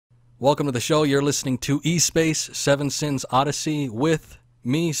Welcome to the show. You're listening to eSpace, Sev Cyn's Odyssey with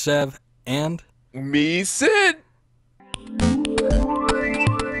me, Sev, and... Me, Sid.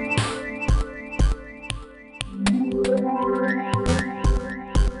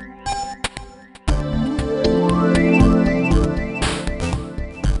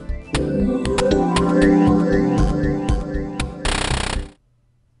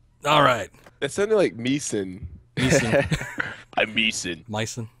 All right. That sounded like Meeson. Meeson. I'm Meeson.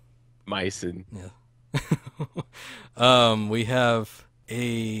 Myson. Myson. Yeah. We have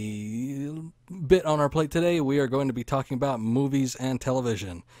a bit on our plate today. We are going to be talking about movies and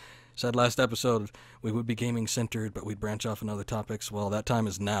television. Said last episode we would be gaming centered, but we'd branch off in other topics. Well, that time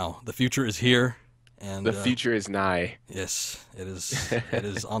is now. The future is here. And the future is nigh. Yes, it is. It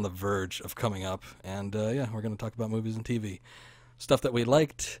is on the verge of coming up. And yeah, we're going to talk about movies and TV. Stuff that we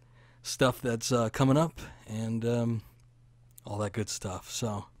liked, stuff that's coming up, and all that good stuff.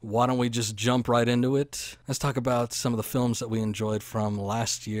 So why don't we just jump right into it? Let's talk about some of the films that we enjoyed from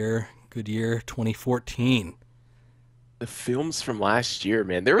last year. Good year, 2014. The films from last year,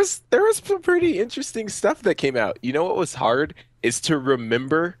 man. There was some pretty interesting stuff that came out. You know what was hard is to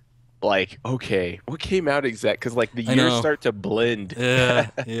remember, like, okay, what came out exact? Because like the years start to blend.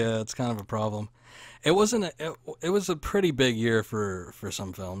 Yeah, it's kind of a problem. It wasn't. It was a pretty big year for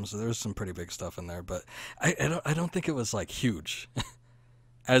some films. There was some pretty big stuff in there, but I don't think it was like huge,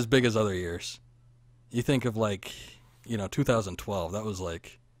 as big as other years. You think of like, 2012. That was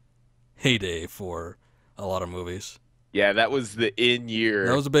like heyday for a lot of movies. Yeah, that was the in year.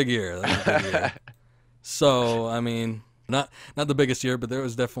 That was a big year. So I mean, not the biggest year, but there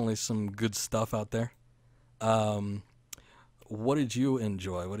was definitely some good stuff out there. What did you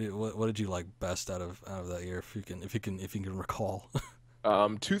enjoy? What did you like best out of that year? If you can recall.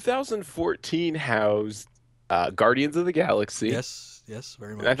 2014 housed Guardians of the Galaxy. Yes,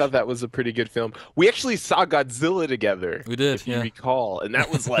 very much. And I thought that was a pretty good film. We actually saw Godzilla together. We did, if you recall, and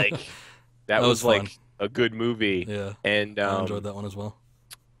that was like that was fun. like a good movie. Yeah, and I enjoyed that one as well.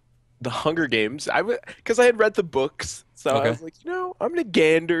 The Hunger Games. Because I had read the books, so I was like, I'm gonna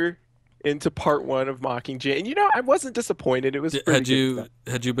gander into part 1 of Mockingjay, and I wasn't disappointed. It was pretty good.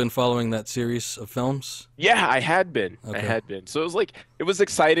 Had you been following that series of films? Yeah, I had been. Okay. I had been. So it was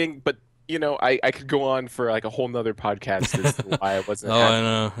exciting, but I could go on for like a whole nother podcast as to why I wasn't happy. I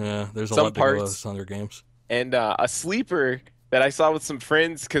know. Yeah, there's a Some lot to go parts, with Hunger Games. And a sleeper that I saw with some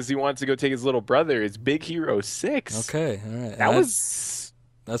friends because he wanted to go take his little brother is Big Hero 6. Okay, all right.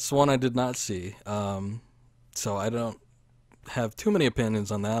 That's one I did not see. So I don't have too many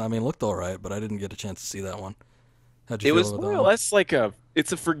opinions on that. I mean, it looked all right, but I didn't get a chance to see that one. How'd you feel It was about more that or one? less like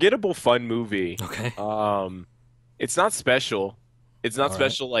it's a forgettable fun movie. Okay. It's not special. It's not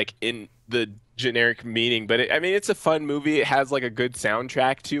special like in the generic meaning, but it's a fun movie. It has like a good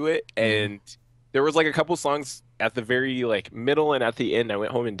soundtrack to it, and there was like a couple songs at the very like middle and at the end. I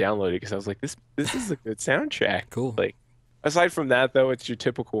went home and downloaded because I was like, this is a good soundtrack. Cool. Like aside from that though, it's your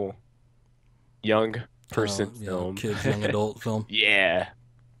typical young person film, kids, young adult film. Yeah,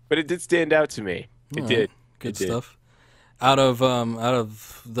 but it did stand out to me. It did. Good stuff. Out of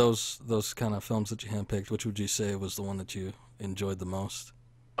those kind of films that you handpicked, which would you say was the one that you enjoyed the most?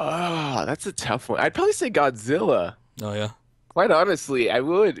 Oh, that's a tough one. I'd probably say Godzilla. Oh yeah. Quite honestly, I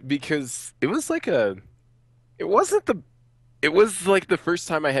would, because it was like it was like the first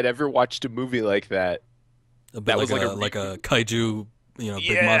time I had ever watched a movie like that. That was like a kaiju,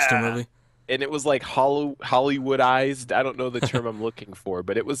 big monster movie. And it was like Hollywoodized. I don't know the term I'm looking for,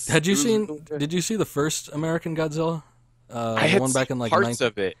 but it was. Did you see the first American Godzilla? I had one back in like parts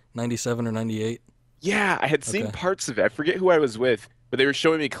of it. 97 or 98. Yeah, I had seen parts of it. I forget who I was with, but they were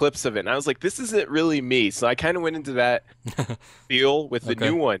showing me clips of it, and I was like, "This isn't really me." So I kind of went into that feel with the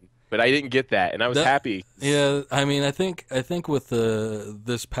new one, but I didn't get that, and I was happy. Yeah, I mean, I think with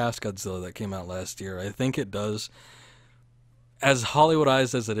this past Godzilla that came out last year, I think it does. As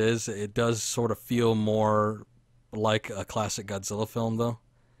Hollywoodized as it does sort of feel more like a classic Godzilla film, though.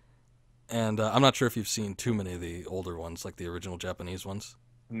 And I'm not sure if you've seen too many of the older ones, like the original Japanese ones.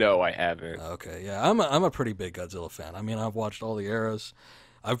 No, I haven't. Okay, yeah, I'm a pretty big Godzilla fan. I mean, I've watched all the eras.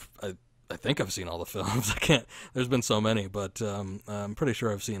 I think I've seen all the films. There's been so many, but I'm pretty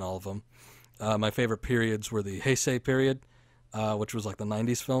sure I've seen all of them. My favorite periods were the Heisei period, which was like the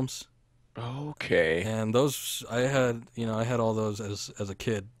 90s films. Okay. And those I had all those as a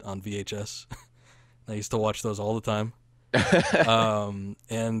kid on VHS. I used to watch those all the time. But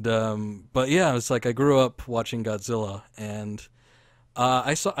yeah, it's like I grew up watching Godzilla, and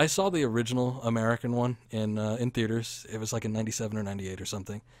I saw the original American one in theaters. It was like in 97 or 98 or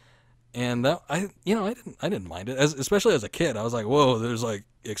something. And that I didn't mind it, especially as a kid. I was like, whoa, there's like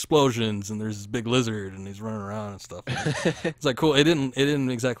explosions and there's this big lizard and he's running around and stuff. It's like cool. It didn't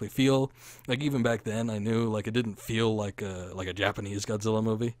exactly feel like, even back then I knew like it didn't feel like a Japanese Godzilla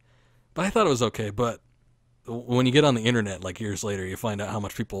movie, but I thought it was okay. But when you get on the internet like years later, you find out how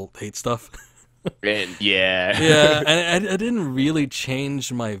much people hate stuff. And yeah. Yeah, and I didn't really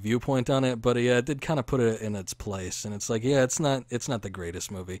change my viewpoint on it, but yeah, it did kind of put it in its place. And it's like, yeah, it's not the greatest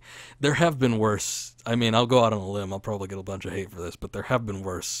movie. There have been worse. I mean, I'll go out on a limb. I'll probably get a bunch of hate for this, but there have been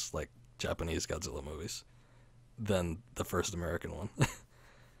worse like Japanese Godzilla movies than the first American one.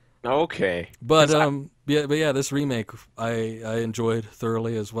 Okay. But yeah, this remake I enjoyed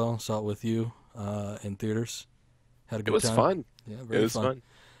thoroughly as well. Saw it with you in theaters. Had a good time. It was fun. Yeah, very fun.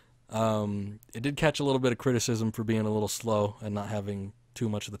 It did catch a little bit of criticism for being a little slow and not having too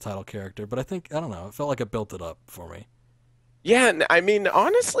much of the title character, but I don't know, it felt like it built it up for me. Yeah, and I mean,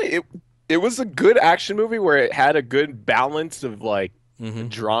 honestly, it was a good action movie where it had a good balance of like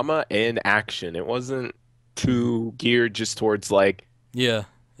drama and action. It wasn't too geared just towards like Yeah,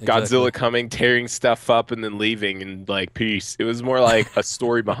 exactly. Godzilla coming, tearing stuff up, and then leaving and like peace. It was more like a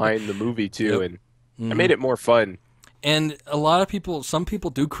story behind the movie too, Yep. and it made it more fun. And a lot of people, some people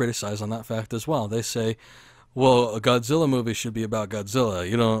do criticize on that fact as well. They say, well, a Godzilla movie should be about Godzilla.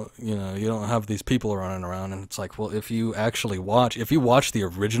 You don't have these people running around. And it's like, well, if you watch the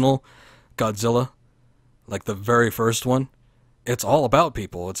original Godzilla, like the very first one, it's all about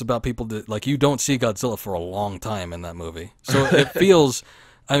people. It's about people that, like, you don't see Godzilla for a long time in that movie. So it feels,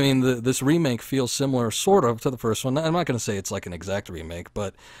 I mean, this remake feels similar sort of to the first one. I'm not going to say it's like an exact remake,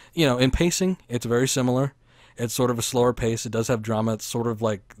 but, in pacing, it's very similar. It's sort of a slower pace. It does have drama. It's sort of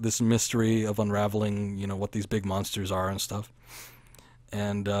like this mystery of unraveling, what these big monsters are and stuff.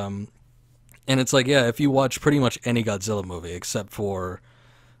 And it's like, yeah, if you watch pretty much any Godzilla movie, except for,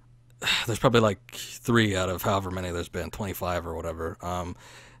 there's probably like 3 out of however many there's been, 25 or whatever.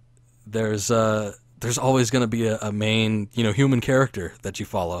 There's always going to be a main, human character that you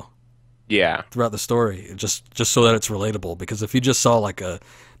follow. Yeah. Throughout the story, just so that it's relatable. Because if you just saw like a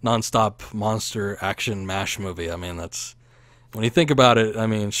nonstop monster action mash movie, I mean, that's, when you think about it, I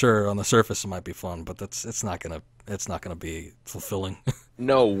mean, sure, on the surface it might be fun, but it's not gonna be fulfilling.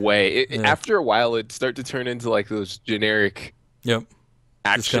 No way. Yeah. After a while, it'd start to turn into like those generic Yep.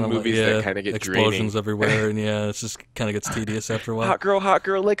 action movies that kind of get explosions draining. everywhere, and yeah, it's just kind of gets tedious after a while. Hot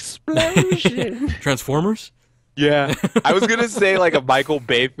girl explosion. Transformers. Yeah, I was gonna say like a Michael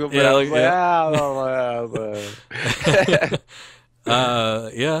Bay film, but I was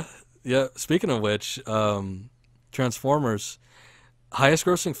like, yeah. Speaking of which, Transformers, highest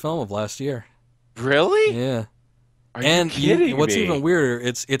grossing film of last year. Really? Yeah. Are you kidding what's me? even weirder,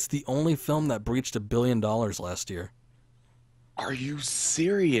 it's the only film that breached $1 billion last year. Are you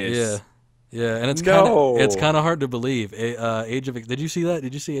serious? Yeah, and it's No. kind of hard to believe. Did you see that?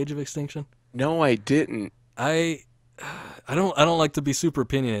 Did you see Age of Extinction? No, I didn't. I don't like to be super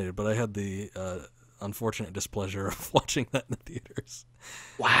opinionated, but I had the unfortunate displeasure of watching that in the theaters.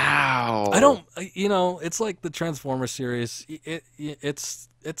 Wow. I don't, it's like the Transformers series.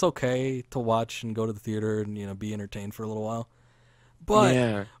 It's okay to watch and go to the theater and be entertained for a little while.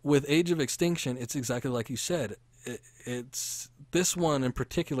 But with Age of Extinction, it's exactly like you said. It's this one in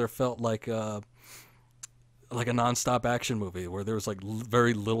particular felt like a nonstop action movie where there was like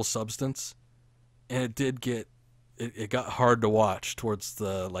very little substance, and it got hard to watch towards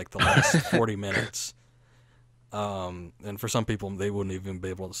the last 40 minutes. And for some people, they wouldn't even be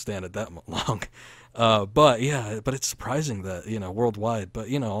able to stand it that long. But it's surprising that, worldwide,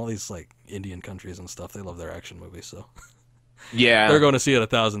 but all these like Indian countries and stuff, they love their action movies. So yeah, they're going to see it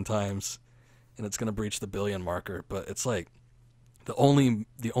 1,000 times and it's going to breach the billion marker. But it's like the only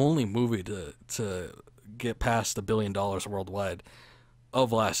movie to get past $1 billion worldwide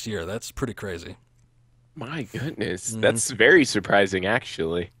of last year. That's pretty crazy. My goodness. That's very surprising,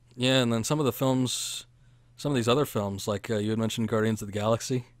 actually. Yeah. And then some of these other films, like you had mentioned Guardians of the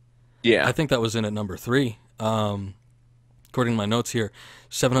Galaxy. Yeah. I think that was in at number 3. According to my notes here,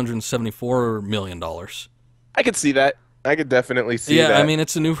 $774 million. I could see that. I could definitely see that. Yeah, I mean,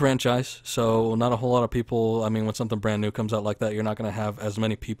 it's a new franchise, so not a whole lot of people, I mean, when something brand new comes out like that, you're not going to have as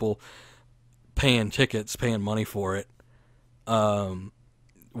many people paying tickets, paying money for it.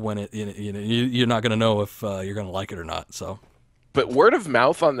 When you're not going to know if you're going to like it or not, so. But word of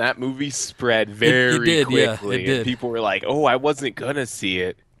mouth on that movie spread very quickly. Yeah, it did. And people were like, "Oh, I wasn't gonna see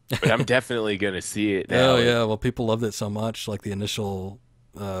it, but I'm definitely gonna see it now." Oh yeah, well, people loved it so much, like the initial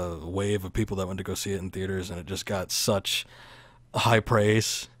wave of people that went to go see it in theaters, and it just got such high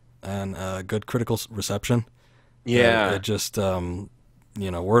praise and good critical reception. Yeah, it just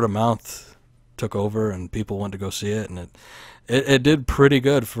word of mouth took over and people went to go see it, and it did pretty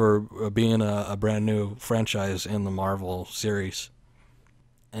good for being a brand new franchise in the Marvel series.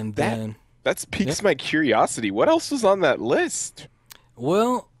 And That then, that's yeah, piques my curiosity. What else was on that list?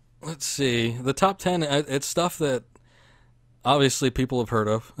 well, let's see. The top 10, it's stuff that obviously people have heard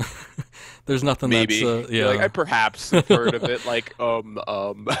of. There's nothing that's, Maybe you're like I perhaps have heard of it. Like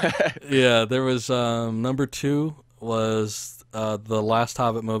Yeah, there was number two was the last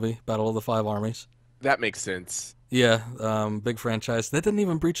Hobbit movie, Battle of the Five Armies. that makes sense. Yeah, big franchise. That didn't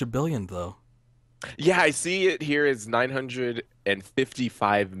even breach 1 billion though. Yeah, I see it here as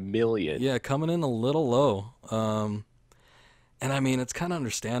 955 million. Yeah, coming in a little low. And I mean, it's kind of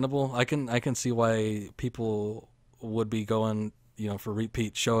understandable. I can see why people would be going, for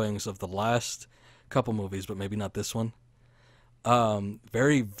repeat showings of the last couple movies, but maybe not this one.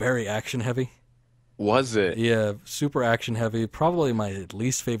 Very very action heavy. Was it? Yeah, super action heavy. Probably my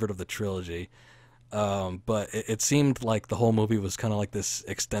least favorite of the trilogy. But it seemed like the whole movie was kind of like this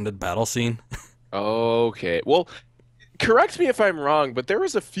extended battle scene. Okay. Well, correct me if I'm wrong, but there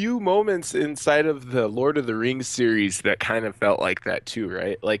was a few moments inside of the Lord of the Rings series that kind of felt like that too,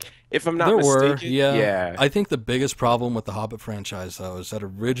 right? Like, if I'm not There were, mistaken, yeah. yeah. I think the biggest problem with the Hobbit franchise, though, is that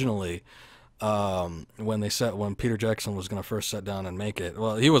originally, when Peter Jackson was going to first sit down and make it,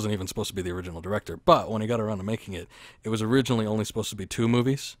 well, he wasn't even supposed to be the original director, but when he got around to making it, it was originally only supposed to be two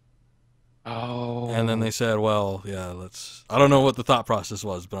movies. And then Oh, they said, well, yeah, let's. I don't know what the thought process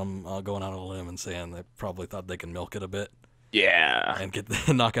was, but I'm going out on a limb and saying they probably thought they can milk it a bit yeah. and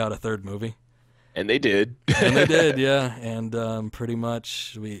knock out a third movie. And they did. And they did, yeah. And pretty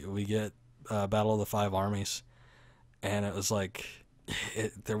much we get Battle of the Five Armies, and it was like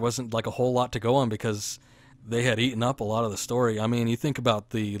there wasn't like a whole lot to go on because they had eaten up a lot of the story. I mean, you think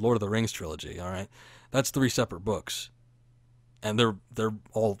about the Lord of the Rings trilogy, all right? That's three separate books, and they're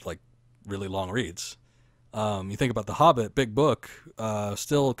all like really long reads. You think about The Hobbit, big book,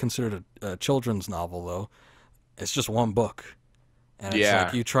 still considered a children's novel though. It's just one book, and it's like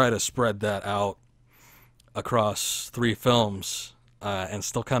Yeah. you try to spread that out across three films and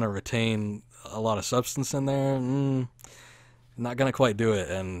still kind of retain a lot of substance in there. Not gonna quite do it,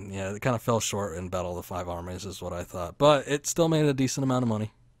 and yeah, it kind of fell short in Battle of the Five Armies, is what I thought. But it still made a decent amount of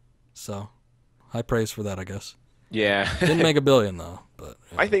money, so high praise for that, I guess. Yeah. Didn't make 1 billion though, but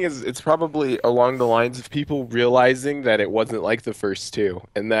I think it's probably along the lines of people realizing that it wasn't like the first two,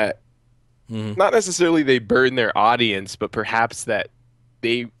 and that hmm not necessarily they burned their audience, but perhaps that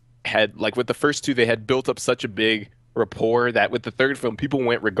they had, like with the first two, they had built up such a big rapport that with the third film, people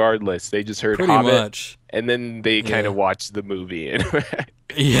went regardless. They just heard pretty Hobbit, much, and then they kind yeah, of watched the movie. And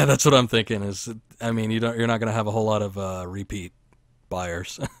yeah. That's what I'm thinking. I mean, you're not gonna have a whole lot of repeat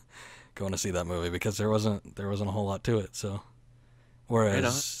buyers going to see that movie because there wasn't a whole lot to it. So right on.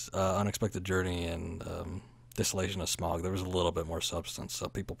 whereas Unexpected Journey and Distillation of Smog, there was a little bit more substance, so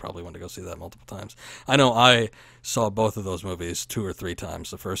people probably went to go see that multiple times. I know I saw both of those movies two or three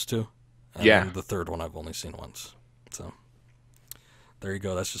times, the first two, and Yeah, then the third one I've only seen once. So there you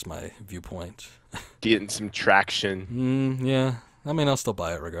go. That's just my viewpoint. getting some traction. Yeah. I mean, I'll still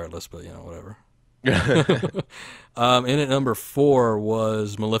buy it regardless, but whatever. In at number four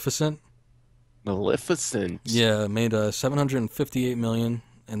was Maleficent. Maleficent. Yeah, made 758 million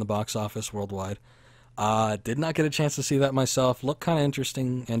in the box office worldwide. Did not get a chance to see that myself. Looked kind of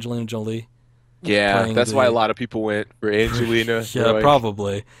interesting. Angelina Jolie Yeah, playing that's why a the lot of people went for Angelina. They're yeah, like,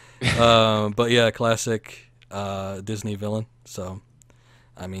 probably. But yeah, classic Disney villain. So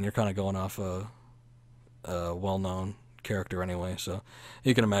I mean, you're kind of going off a well-known character anyway. So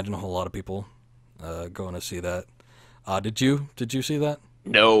you can imagine a whole lot of people going to see that. Did you see that?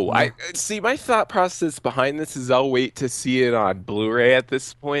 no, I No. see. My thought process behind this is I'll wait to see it on Blu-ray at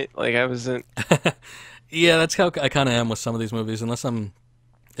this point. Like I wasn't. Yeah, that's how I kind of am with some of these movies.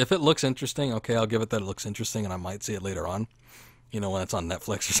 If it looks interesting, okay, I'll give it that it looks interesting, and I might see it later on. When it's on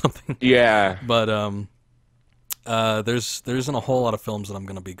Netflix or something. Yeah, But there isn't a whole lot of films that I'm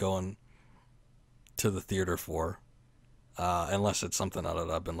going to be going to the theater for, unless it's something that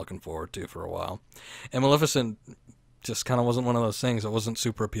I've been looking forward to for a while. And Maleficent just kind of wasn't one of those things. It wasn't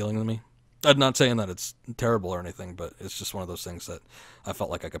super appealing to me. I'm not saying that it's terrible or anything, but it's just one of those things that I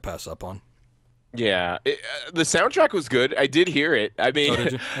felt like I could pass up on. yeah. The soundtrack was good. I did hear it. I Oh, mean,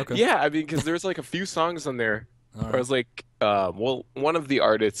 did you? Okay. yeah. I mean, because there's like a few songs on there All where I right. was like, well, one of the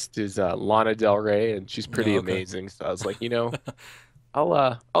artists is Lana Del Rey, and she's Yeah, pretty okay. amazing. So I was like,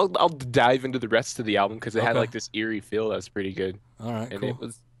 I'll dive into the rest of the album because it had Okay. like this eerie feel that was pretty good, All right, and it cool.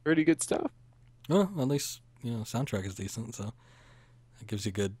 was pretty good stuff. Well, at least, soundtrack is decent, so it gives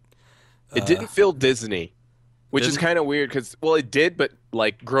you good. It Uh, didn't feel Disney. which is Didn't? kind of weird because, well, it did, but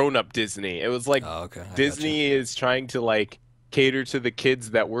like grown-up Disney. It was like Oh, okay. I gotcha. Disney is trying to like cater to the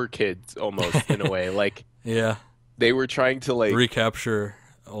kids that were kids almost in a way. Like Yeah. they were trying to like Recapture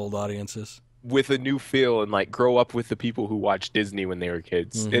old audiences. with a new feel and like grow up with the people who watched Disney when they were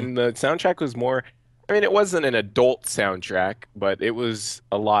kids. Hmm. And the soundtrack was more, I mean, it wasn't an adult soundtrack, but it was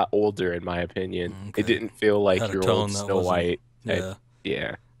a lot older in my opinion. It Okay. didn't feel like Had a your old tone that Snow wasn't. White. Yeah.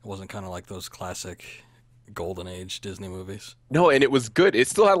 Yeah. It wasn't kind of like those classic golden age Disney movies. No, and it was good. It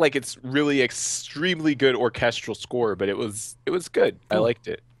still had like its really extremely good orchestral score, but it was good. I Cool. liked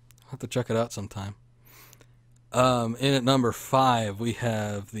it. I'll have to check it out sometime. In at number 5, we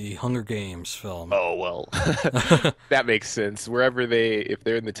have the Hunger Games film. Oh well. That makes sense. If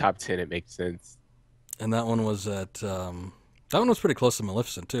they're in the top 10, it makes sense. And that one was that one was pretty close to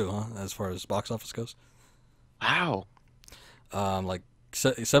Maleficent too, huh? As far as box office goes. Wow. Like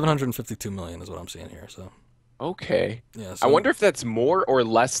 752 million is what I'm seeing here. So Okay. yeah. I So wonder if that's more or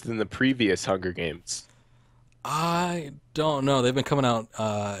less than the previous Hunger Games. I don't know. They've been coming out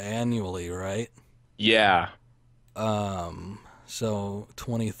annually, right? Yeah. So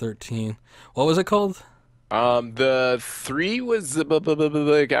 2013. What was it called? The three was I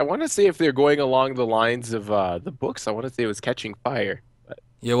want to say if they're going along the lines of the books, I want to say it was Catching Fire.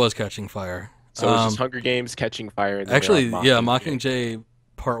 Yeah, it was Catching Fire. So it was just Hunger Games, Catching Fire, and then Actually, they're on yeah, Mockingjay. Mockingjay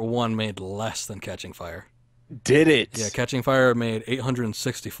Part 1 made less than Catching Fire. Did Yeah, it? Catching Fire made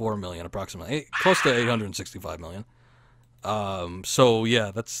 864 million approximately. Close to 865 million. So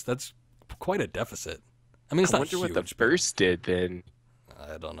yeah, that's quite a deficit. I mean, it's I not wonder what the huge, but first did then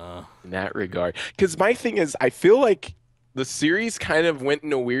I don't know. in that regard. Because my thing is, I feel like the series kind of went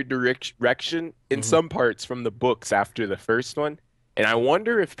in a weird direction in Hmm. some parts from the books after the first one. And I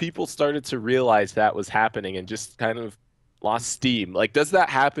wonder if people started to realize that was happening and just kind of lost steam. Like, does that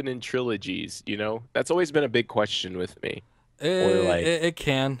happen in trilogies? You know, that's always been a big question with me. Or like, It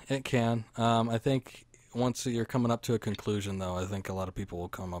can, it can. I think once you're coming up to a conclusion, though, I think a lot of people will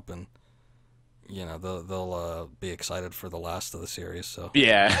come up and they'll be excited for the last of the series, so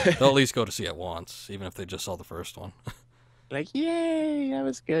yeah, they'll at least go to see it once, even if they just saw the first one. like, yay, that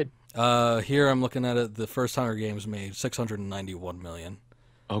was good. Here I'm looking at it. The first Hunger Games made 691 million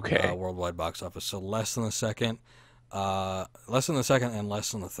Okay. worldwide box office, so less than the second, and less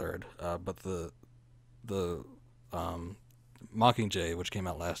than the third. But the Mockingjay, which came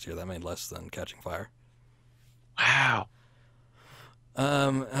out last year, that made less than Catching Fire. Wow.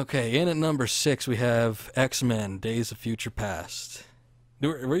 Okay, in at number 6 we have X-Men: Days of Future Past.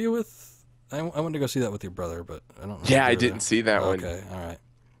 Were you with? I went to go see that with your brother, but I don't know. Yeah, if I you were didn't there. see that one. Okay, all right.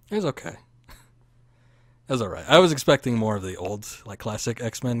 It was okay. It was all right. I was expecting more of the old, like classic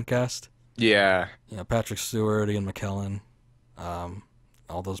X-Men cast. Yeah. You know, Patrick Stewart, Ian McKellen,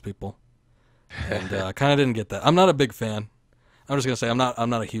 all those people, and I kind of didn't get that. I'm not a big fan. I'm just gonna say I'm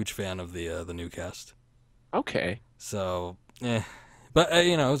not a huge fan of the new cast. Okay. So, but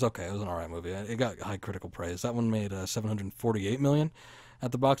it was okay. It was an alright movie. It got high critical praise. That one made 748 million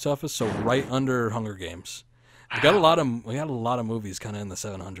at the box office, so right under Hunger Games. We got a lot of movies kind of in the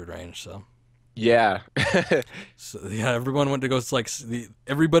 700 range. Yeah. So yeah, everyone went to go. It's like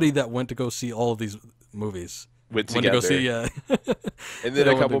everybody that went to go see all of these movies Went went to go together. see. Yeah, And they then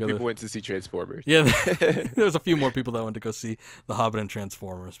a all went couple together. people went to see Transformers. Yeah, there was a few more people that went to go see The Hobbit and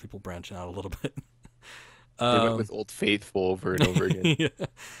Transformers. People branching out a little bit. They went with Old Faithful over and over again. Yeah.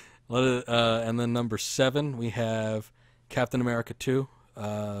 And then number 7, we have Captain America 2,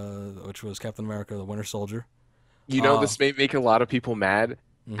 which was Captain America: The Winter Soldier. You know, this may make a lot of people mad.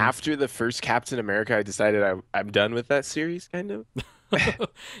 Mhm. After the first Captain America, I decided I'm done with that series, kind of. You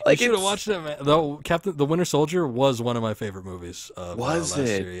Like should have it's watched it, man. Though The Winter Soldier was one of my favorite movies of Was last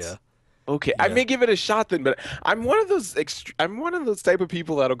it? year. Yeah. okay. I Yeah. may give it a shot then, but I'm one of those type of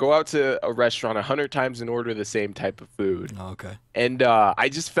people that'll go out to a restaurant 100 times and order the same type of food. Oh, okay. And I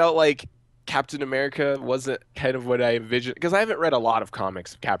just felt like Captain America wasn't kind of what I envisioned because I haven't read a lot of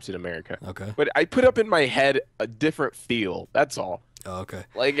comics of Captain America. Okay. But I put up in my head a different feel. That's all. Oh, okay.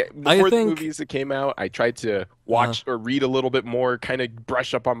 Like I before the think- movies that came out, I tried to watch or read a little bit more, kind of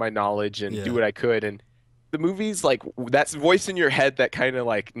brush up on my knowledge and Yeah. do what I could. And the movies, like that voice in your head that kind of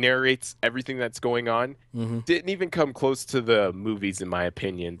like narrates everything that's going on, Mm-hmm. didn't even come close to the movies in my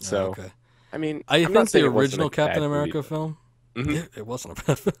opinion. So, okay. I mean, I I'm not think the saying it wasn't original a bad Captain movie, America but- film. Mhm. It wasn't a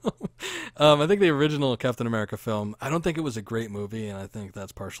bad film. I think the original Captain America film. I don't think it was a great movie, and I think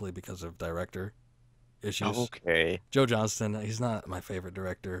that's partially because of director issues. Okay. Joe Johnston, he's not my favorite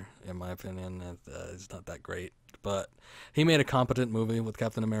director in my opinion. He's not that great, but he made a competent movie with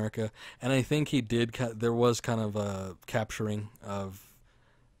Captain America, and I think he did. There was kind of a capturing of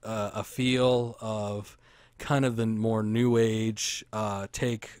a feel of kind of the more new age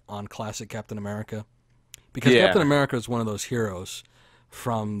take on classic Captain America, because Yeah. Captain America is one of those heroes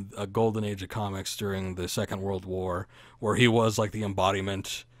from a golden age of comics during the Second World War, where he was like the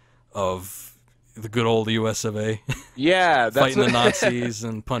embodiment of the good old U.S. of A. Yeah, that's fighting the Nazis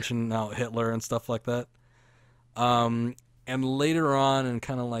and punching out Hitler and stuff like that. And later on, in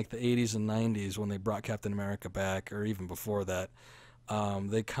kind of like the 80s and 90s, when they brought Captain America back, or even before that,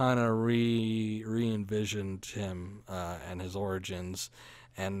 they kind of re-envisioned him and his origins,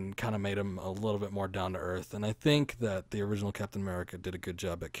 and kind of made him a little bit more down to earth. And I think that the original Captain America did a good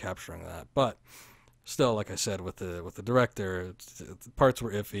job at capturing that. But still, like I said, with the director, parts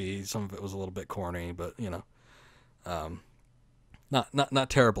were iffy. Some of it was a little bit corny, but you know, not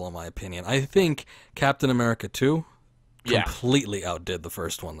terrible in my opinion. I think Captain America 2 Yeah. completely outdid the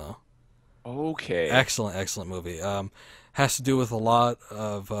first one, though. Okay. Excellent movie. Has to do with a lot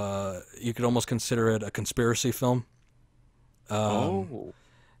of you could almost consider it a conspiracy film. Oh.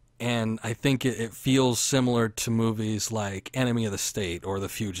 And I think it feels similar to movies like Enemy of the State or The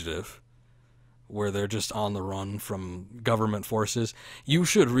Fugitive, where they're just on the run from government forces. You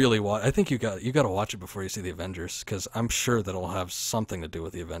should really watch. I think you got to watch it before you see the Avengers, because I'm sure that'll have something to do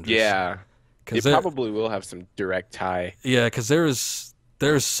with the Avengers. Yeah. It 'Cause probably will have some direct tie. yeah, because there's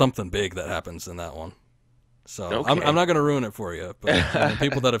something big that happens in that one. So Okay. I'm not going to ruin it for you, but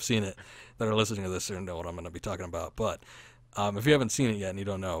people that have seen it, that are listening to this, know what I'm going to be talking about. But if you haven't seen it yet and you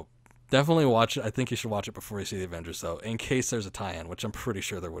don't know, definitely watch it. I think you should watch it before you see the Avengers, though, in case there's a tie-in, which I'm pretty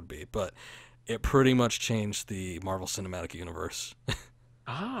sure there would be. But it pretty much changed the Marvel Cinematic Universe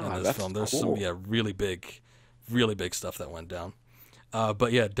Ah, in this that's film. There's cool. some really big stuff that went down.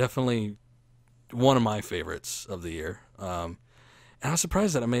 But yeah, definitely one of my favorites of the year. And I was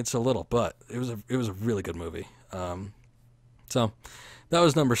surprised that it made so little, but it was a really good movie. So that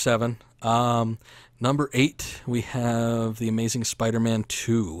was number 7. Number 8, we have The Amazing Spider-Man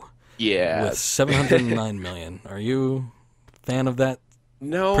 2 Yeah. with 709 million. Are you a fan of that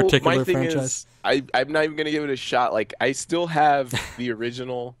No, particular my thing franchise? is, I'm not even gonna give it a shot. Like, I still have the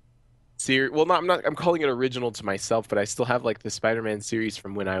original series. Well, I'm calling it original to myself, but I still have like the Spider-Man series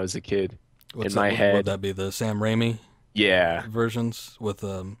from when I was a kid in my Would head. that be the Sam Raimi Yeah, versions with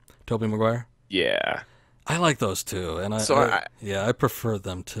Tobey Maguire? yeah. I like those too, and So I prefer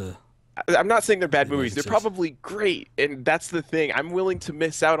them to I'm not saying they're bad the movies. Amazing They're Series. probably great, and that's the thing. I'm willing to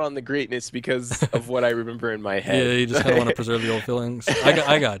miss out on the greatness because of what I remember in my head. Yeah, you just kind of want to preserve the old feelings.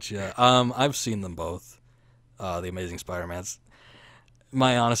 I got you. I've seen them both, the Amazing Spider-Mans.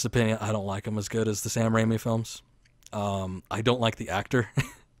 My honest opinion, I don't like them as good as the Sam Raimi films. I don't like the actor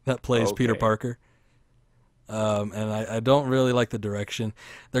that plays Peter Okay. Parker, and I don't really like the direction.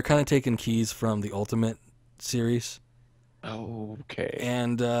 They're kind of taking keys from the Ultimate series, Okay.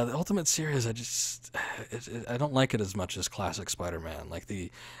 and the Ultimate series, I don't like it as much as classic Spider-Man, like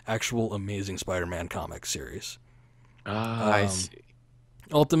the actual Amazing Spider-Man comic series. Ah, I Um, see.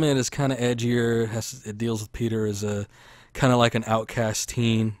 Ultimate is kind of edgier. It deals with Peter as a kind of like an outcast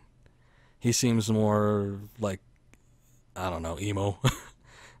teen. He seems more like, I don't know, emo,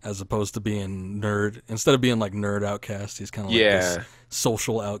 as opposed to being nerd. Instead of being like nerd outcast, he's kind of like Yeah. this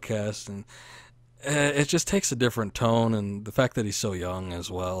social outcast, and it just takes a different tone. And the fact that he's so young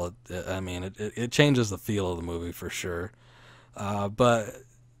as well, it changes the feel of the movie for sure. But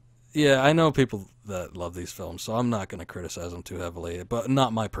yeah, I know people that love these films, so I'm not going to criticize them too heavily, but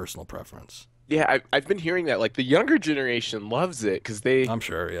not my personal preference. Yeah, I've been hearing that like the younger generation loves it because I'm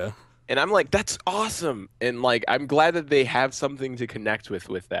sure, yeah. and I'm like, that's awesome. And like I'm glad that they have something to connect with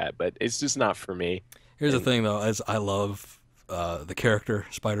that, but it's just not for me. Here's the And thing, though, is I love the character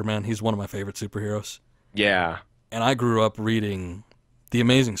Spider-Man. He's one of my favorite superheroes, yeah. and I grew up reading the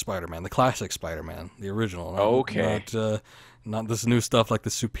Amazing Spider-Man, the classic Spider-Man, the original. Okay. Not this new stuff like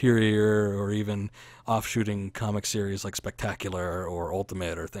the Superior or even offshooting comic series like Spectacular or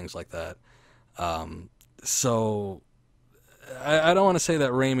Ultimate or things like that. So I don't want to say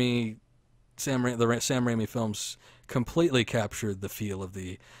that the Sam Raimi films completely captured the feel of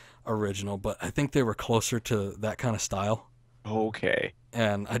the original, but I think they were closer to that kind of style, Okay.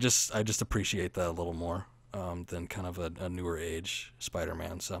 and I just appreciate that a little more than kind of a newer age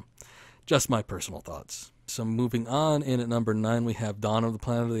Spider-Man. So, just my personal thoughts. So moving on, in at number 9 we have Dawn of the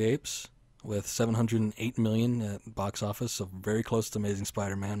Planet of the Apes with 708 million at box office, so very close to Amazing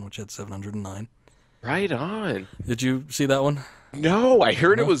Spider-Man, which had 709. Right on. Did you see that one? No, I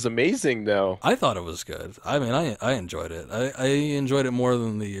heard it No? was amazing though. I thought it was good. I mean, I enjoyed it. I enjoyed it more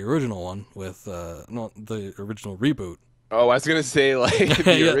than the original one with no, the original reboot Oh, I was gonna say like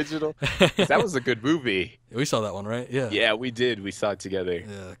the Yeah. original, because that was a good movie. We saw that one, right? Yeah. Yeah, we did. We saw it together.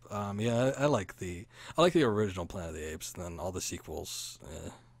 Yeah. Yeah, I like the original Planet of the Apes, and then all the sequels,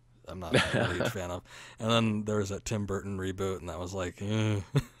 I'm not really a huge fan of. And then there was that Tim Burton reboot, and that was like,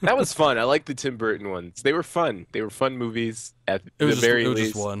 That was fun. I like the Tim Burton ones. They were fun. They were fun movies at the very it was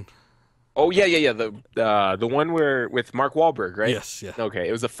just least. one. Oh yeah, yeah, yeah. The one where with Mark Wahlberg, right? Yes, yeah. Okay,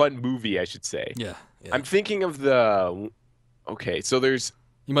 it was a fun movie, I should say. Yeah, yeah. I'm thinking of the. Okay, so there's.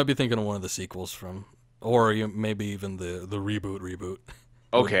 You might be thinking of one of the sequels from, or you maybe even the reboot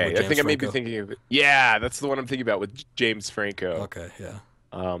Okay, with I James think I may be Franco. thinking of it. Yeah, that's the one I'm thinking about with James Franco. Okay, yeah.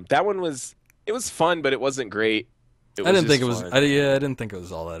 That one was. It was fun, but it wasn't great. It I was didn't think just it was. fun. I didn't think it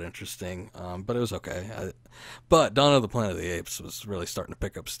was all that interesting. But it was okay. But Dawn of the Planet of the Apes was really starting to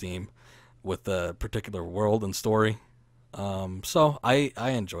pick up steam with the particular world and story. So I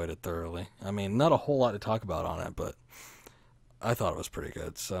enjoyed it thoroughly. I mean, not a whole lot to talk about on it, but I thought it was pretty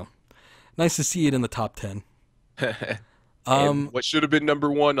good. So nice to see it in the top 10. And what should have been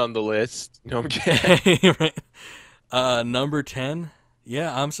number one on the list? No, I'm kidding. Right. Number 10.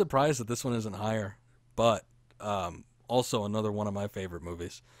 Yeah, I'm surprised that this one isn't higher. But also another one of my favorite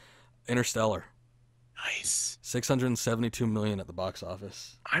movies, Interstellar. Nice. 672 million at the box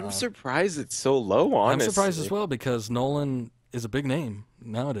office. I'm surprised it's so low, honestly. I'm surprised as well because Nolan is a big name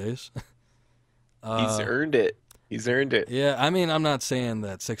nowadays. He's earned it. He's earned it. Yeah, I mean, I'm not saying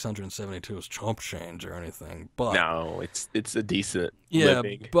that 672 is chump change or anything, but No, it's a decent yeah,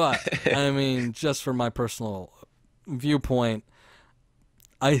 living. but I mean, just from my personal viewpoint,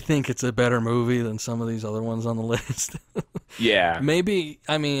 I think it's a better movie than some of these other ones on the list. Yeah. Maybe,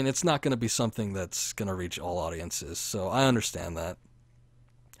 I mean, it's not going to be something that's going to reach all audiences, so I understand that.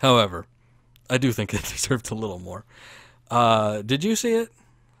 However, I do think it deserved a little more. Did you see it?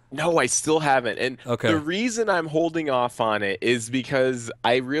 No, I still haven't. And Okay. the reason I'm holding off on it is because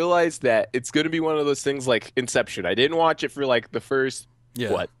I realized that it's going to be one of those things like Inception. I didn't watch it for like the first,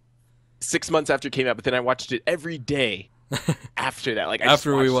 Yeah. what, 6 months after it came out, but then I watched it every day after that. Like I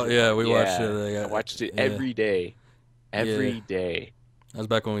After just we watched it. we watched it. I watched it yeah. every day. Every Yeah. day. That was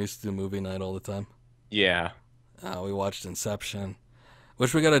back when we used to do movie night all the time. Yeah. We watched Inception,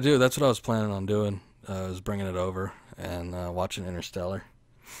 which we got to do. That's what I was planning on doing. I was bringing it over and watching Interstellar.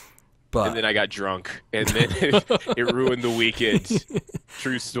 But And then I got drunk, and then it ruined the weekend.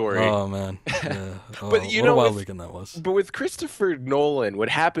 True story. oh man, yeah. But you what know, a wild with- weekend that was. But with Christopher Nolan, what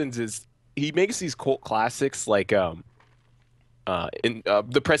happens is he makes these cult classics like in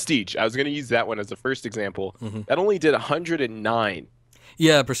The Prestige. I was going to use that one as the first example. Mhm. That only did 109.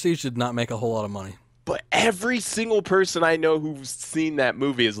 Yeah, Prestige did not make a whole lot of money. But every single person I know who's seen that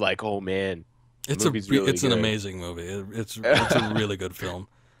movie is like, "Oh man, the It's movie's really it's an good." amazing movie. It's a really good film.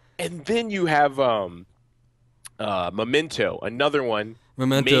 And then you have Memento, another one.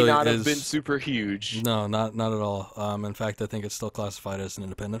 Memento May not is have been super huge. no, not at all. In fact, I think it's still classified as an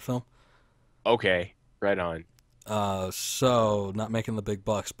independent film. Okay, right on. So not making the big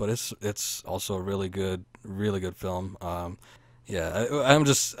bucks, but it's also a really good film. Yeah,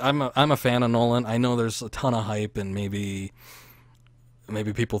 I'm a fan of Nolan. I know there's a ton of hype, and maybe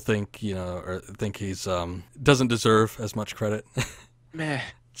people think or think he's doesn't deserve as much credit Meh.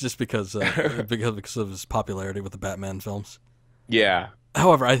 just because of his popularity with the Batman films. Yeah.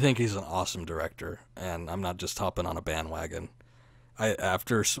 However, I think he's an awesome director, and I'm not just hopping on a bandwagon.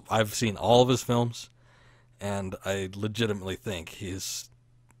 I've seen all of his films, and I legitimately think he's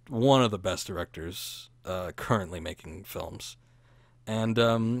one of the best directors currently making films. And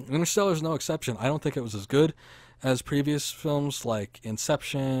Interstellar's no exception. I don't think it was as good as previous films like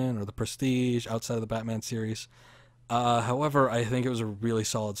Inception or The Prestige outside of the Batman series. However, I think it was a really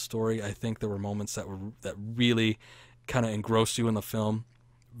solid story. I think there were moments that really kind of engrossed you in the film.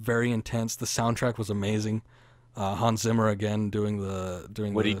 Very intense. The soundtrack was amazing. Hans Zimmer again doing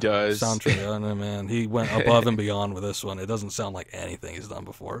What he does. soundtrack. Oh, no, man, he went above and beyond with this one. It doesn't sound like anything he's done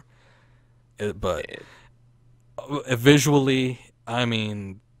before. But visually, I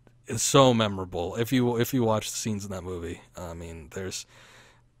mean, it's so memorable. If you watch the scenes in that movie, I mean, there's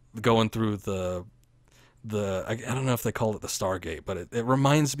going through I don't know if they call it the Stargate, but it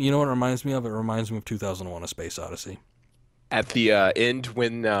reminds me. You know what it reminds me of? It reminds me of 2001: A Space Odyssey. At the end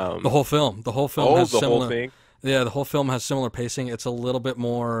when The whole film. The whole film oh, has the similar. whole thing. Yeah, the whole film has similar pacing. It's a little bit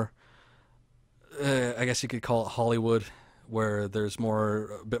more, I guess you could call it Hollywood, where there's a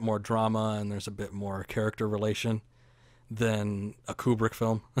bit more drama and there's a bit more character relation than a Kubrick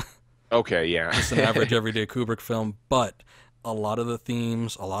film. Okay, yeah. Just an average everyday Kubrick film, but a lot of the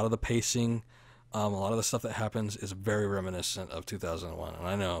themes, a lot of the pacing, a lot of the stuff that happens is very reminiscent of 2001. And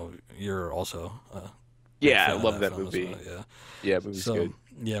I know you're also big Yeah, I fan of love that film as movie. well, yeah. Yeah, movie's So good.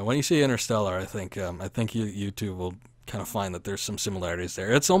 yeah, when you see Interstellar, I think you two will kind of find that there's some similarities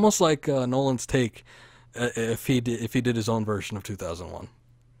there. It's almost like Nolan's take if he did his own version of 2001.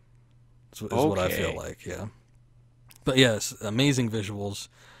 Is what I feel Okay. like. Yeah. But yes, amazing visuals.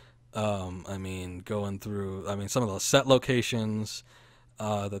 I mean, going through, I mean, some of the set locations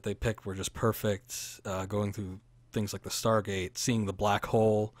that they picked were just perfect. Going through things like the Stargate, seeing the black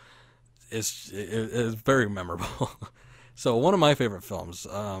hole is very memorable. So one of my favorite films.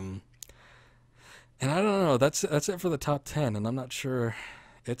 And I don't know. That's it for the top 10, and I'm not sure.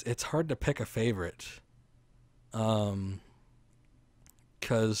 It's hard to pick a favorite.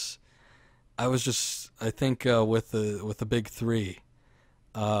 Because I think with the big three,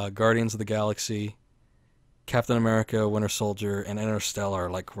 Guardians of the Galaxy, Captain America, Winter Soldier, and Interstellar,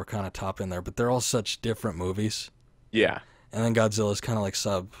 like we're kind of top in there, but they're all such different movies. Yeah. And then Godzilla's kind of like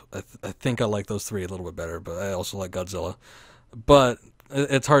sub. I think I like those three a little bit better, but I also like Godzilla. But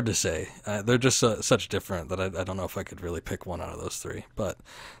it's hard to say. They're just such different that I don't know if I could really pick one out of those three. But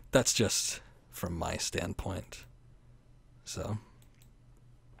that's just from my standpoint. So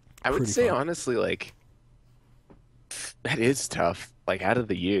I would pretty say fun. honestly, like that is tough. Like out of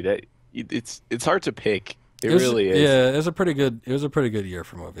the year, that it's hard to pick. It really is. Yeah, it was a pretty good year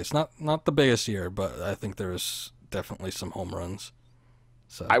for movies. Not the biggest year, but I think there was definitely some home runs.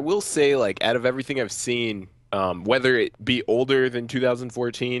 So I will say, like, out of everything I've seen, whether it be older than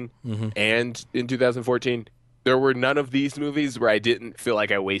 2014 hmm and in 2014, there were none of these movies where I didn't feel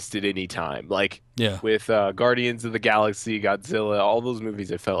like I wasted any time. Like yeah, with Guardians of the Galaxy, Godzilla, all those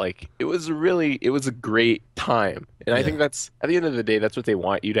movies, I felt like it was a great time. And I yeah, think that's at the end of the day, that's what they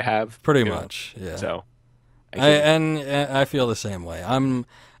want you to have, pretty you know. much. Yeah, So I can, and I feel the same way.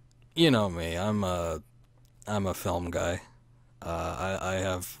 You know me, I'm a film guy. I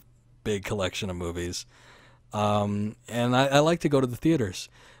have big collection of movies, and I like to go to the theaters,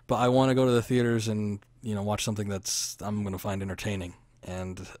 but I want to go to the theaters and watch something that's I'm going to find entertaining.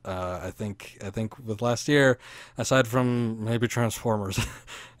 And I think with last year, aside from maybe Transformers,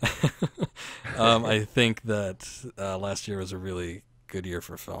 I think that last year was a really good year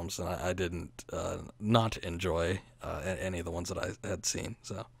for films, and I didn't not enjoy any of the ones that I had seen.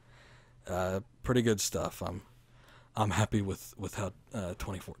 So pretty good stuff. I'm happy with how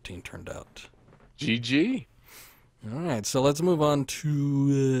 2014 turned out. GG. All right, so let's move on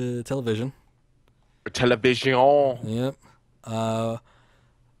to television. Television. Yep. Uh,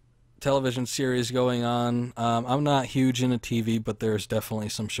 Television series going on. I'm not huge into TV, but there's definitely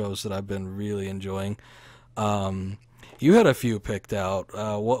some shows that I've been really enjoying. You had a few picked out.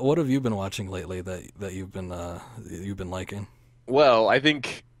 What have you been watching lately that you've been liking? Well, I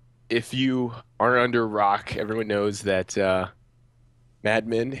think if you are under a rock, everyone knows that Mad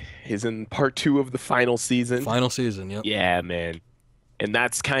Men is in part two of the final season. Final season. Yep. Yeah, man. And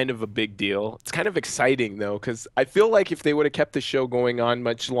that's kind of a big deal. It's kind of exciting though, because I feel like if they would have kept the show going on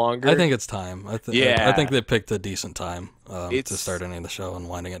much I longer, think it's time. I think yeah, they picked a decent time to it's start ending the show and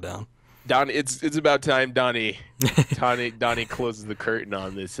winding it down. It's about time Donnie closes the curtain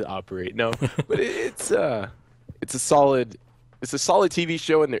on this to operate. No, but it's a solid TV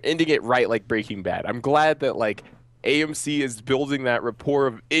show, and they're ending it right like Breaking Bad. I'm glad that like AMC is building that rapport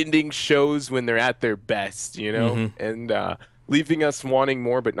of ending shows when they're at their best, you know, hmm and leaving us wanting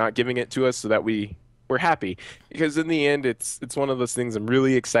more but not giving it to us so that we're happy. Because in the end, it's one of those things I'm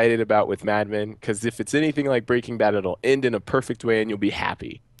really excited about with Mad Men. Because if it's anything like Breaking Bad, it'll end in a perfect way, and you'll be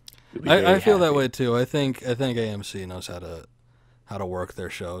happy. You'll be I very feel that happy. way too. I think AMC knows how to work their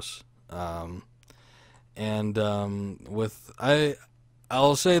shows. And with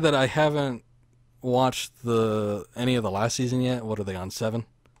I'll say that I haven't watched the any of the last season yet. What are they on, 7?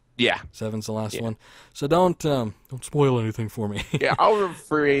 Yeah, Seven's the last yeah, one. So don't spoil anything for me. yeah. I'll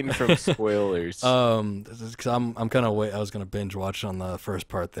refrain from spoilers. Because I'm kind of wait. I was gonna binge watch on the first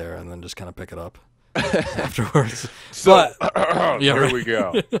part there and then just kind of pick it up afterwards. So But yeah, here right. we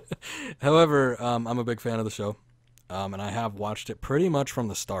go. However, I'm a big fan of the show, and I have watched it pretty much from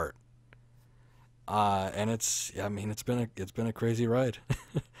the start. And I mean, it's been a crazy ride.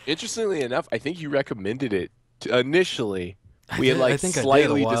 Interestingly enough, I think you recommended it initially. We had I like think I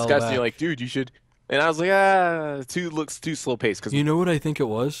did a slightly while discussed, and you're back. like, dude, you should. And I was like, looks too slow paced. Because You know what I think it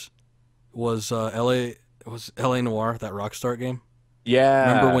was L.A. Noir, that Rockstar game.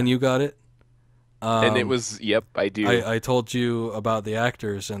 Remember yeah, when you got it? and it Um, was, yep, I do. I told you about the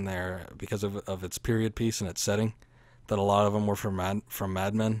actors in there because of its period piece and its setting, that a lot of them were from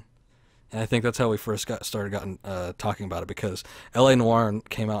Mad Men, and I think that's how we first gotten talking about it because L.A. Noir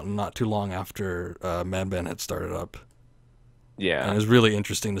came out not too long after Mad Men had started up. Yeah. And it's really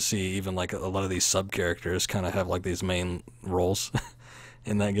interesting to see even like a lot of these sub characters kind of have like these main roles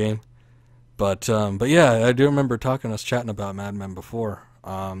in that game. But yeah, I do remember us chatting about Mad Men before.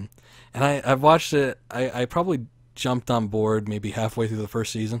 And I've watched it. I probably jumped on board maybe halfway through the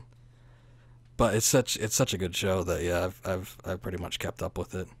first season. But it's such a good show that yeah, I've pretty much kept up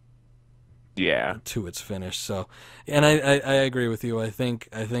with it Yeah. to its finish. So, and I agree with you. I think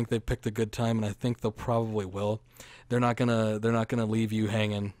they picked a good time, and I think they'll probably will. They're not gonna leave you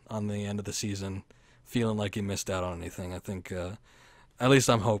hanging on the end of the season, feeling like you missed out on anything. I think, at least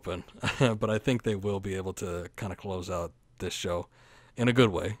I'm hoping, but I think they will be able to kind of close out this show in a good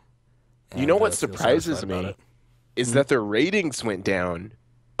way. You know And what feel surprises satisfied about me it. is Mhm. that their ratings went down,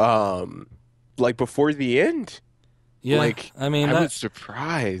 um, like before the end. Yeah, Like I mean I was that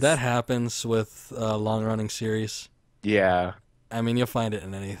surprised. happens with long running series. Yeah. I mean, you'll find it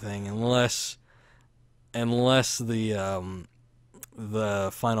in anything unless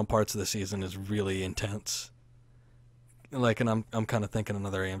the final parts of the season is really intense. Like, and I'm kind of thinking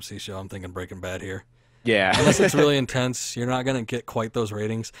another AMC show. I'm thinking Breaking Bad here. Yeah. Unless it's really intense, you're not gonna get quite those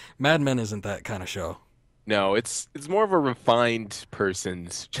ratings. Mad Men isn't that kind of show. No, it's more of a refined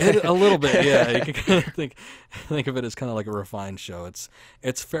person's. A little bit, yeah. You can kind of think of it as kind of like a refined show.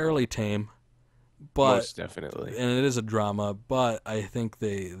 It's fairly tame, but Most definitely. and it is a drama. But I think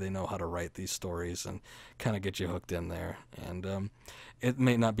they know how to write these stories and kind of get you hooked in there. And it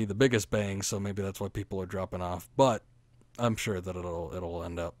may not be the biggest bang, so maybe that's why people are dropping off. But I'm sure that it'll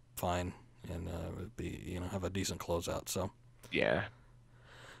end up fine and be have a decent closeout. So Yeah.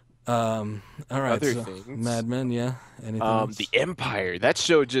 all right, Other so things. Mad Men, yeah. Anything The else? Empire. That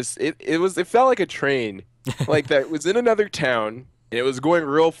show just it felt like a train. Like that was in another town and it was going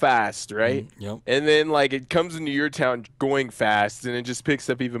real fast, right? Yep. And then like it comes into your town going fast and it just picks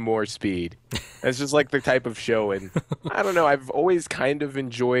up even more speed. It's just like the type of show and I don't know, I've always kind of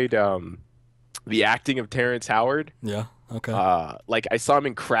enjoyed the acting of Terrence Howard. Yeah. Okay. Like I saw him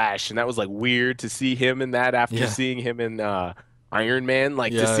in Crash, and that was like weird to see him in that after Yeah. seeing him in Iron Man.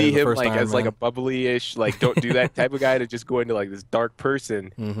 Like to Yeah. see The him first like Iron as like a Man. bubbly-ish, like don't do that type of guy to just go into like this dark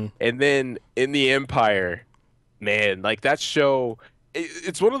person. Mm-hmm. And then in the Empire, man, like that show,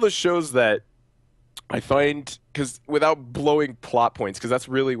 it's one of those shows that I find because without blowing plot points, because that's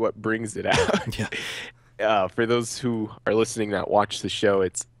really what brings it out. Yeah. For those who are listening that watch the show,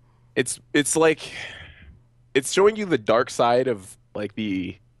 it's like it's showing you the dark side of like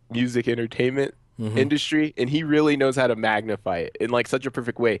the music entertainment Mm-hmm. industry, and he really knows how to magnify it in like such a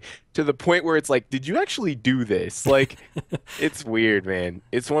perfect way to the point where it's like, did you actually do this? Like, it's weird, man.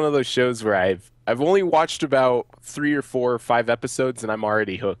 It's one of those shows where I've only watched about 3 or 4 or 5 episodes and I'm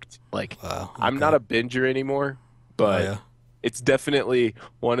already hooked. Like, Wow. I'm Okay. not a binger anymore, Oh but yeah. it's definitely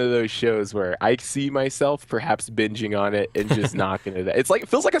one of those shows where I see myself perhaps binging on it and just knocking it out. It's like it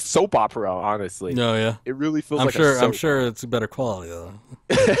feels like a soap opera, honestly. No. Yeah. It really feels I'm like a sure. I'm soap. sure it's a better quality though.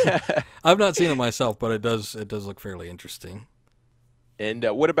 I've not seen it myself, but it does. It does look fairly interesting. And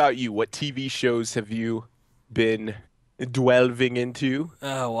what about you? What TV shows have you been delving into?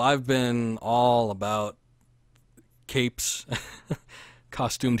 Oh, well, I've been all about capes,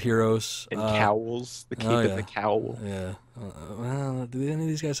 costumed heroes. And cowls, the Oh cape and the yeah. cowl. Yeah. Well, do any of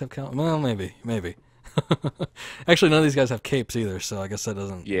these guys have Well, maybe, maybe. Actually, none of these guys have capes either, so I guess that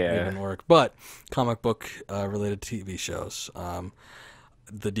doesn't Yeah. even work. But comic book related TV shows.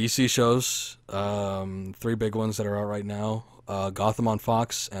 The DC shows, 3 big ones that are out right now. Gotham on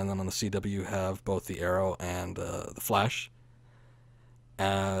Fox, and then on the CW you have both the Arrow and the Flash.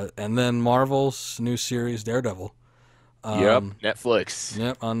 And then Marvel's new series Daredevil. Yep. Um, Netflix.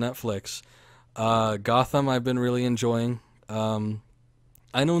 yep, on Netflix. Gotham I've been really enjoying.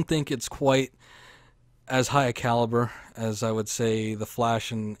 I don't think it's quite as high a caliber as I would say the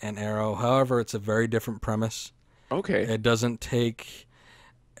Flash and Arrow. However, it's a very different premise. Okay. It doesn't take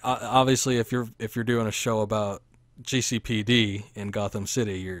obviously if you're doing a show about GCPD in Gotham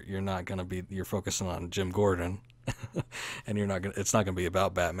City, you're not gonna be you're focusing on Jim Gordon, and it's not gonna be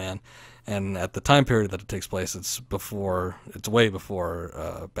about Batman. And at the time period that it takes place, it's way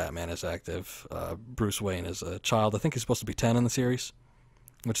before Batman is active. Bruce Wayne is a child. I think he's supposed to be 10 in the series,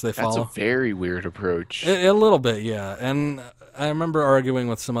 which they That's a follow. very weird approach. A little bit, yeah. And I remember arguing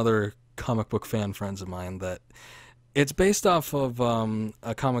with some other comic book fan friends of mine that it's based off of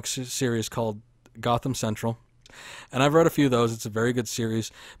a comic series called Gotham Central. And I've read a few of those. It's a very good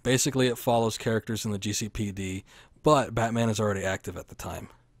series. Basically, it follows characters in the GCPD, but Batman is already active at the time.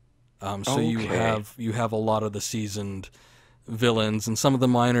 So Okay. you have a lot of the seasoned villains and some of the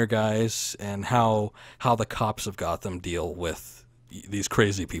minor guys, and how the cops of Gotham deal with these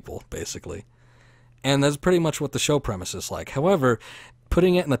crazy people, basically. And that's pretty much what the show premise is like. However,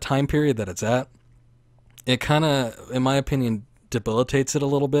 putting it in the time period that it's at, it kind of, in my opinion, debilitates it a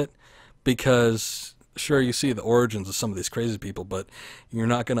little bit, because sure, you see the origins of some of these crazy people, but you're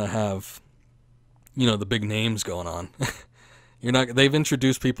not going to have, the big names going on. They've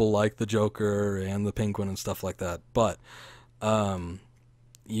introduced people like the Joker and the Penguin and stuff like that, but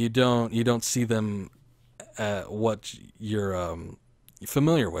you don't see them at what you're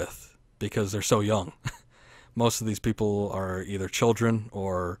familiar with, because they're so young. Most of these people are either children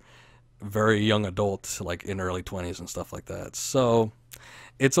or very young adults, like in early 20s and stuff like that. So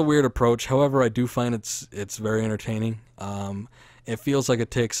it's a weird approach. However, I do find it's very entertaining. It feels like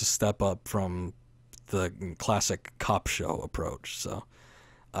it takes a step up from the classic cop show approach. So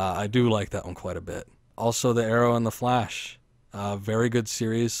I do like that one quite a bit. Also, The Arrow and The Flash, very good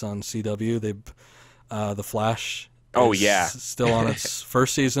series on CW. The Flash. Oh yeah, still on its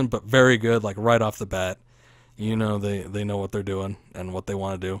first season, but very good. Like right off the bat, they know what they're doing and what they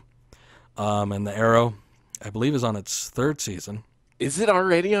want to do. And The Arrow, I believe, is on its third season. Is it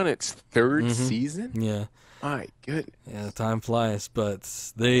already on its third season? Yeah. My goodness. Yeah, time flies, but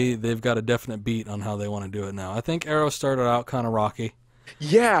they've got a definite beat on how they want to do it now. I think Arrow started out kind of rocky.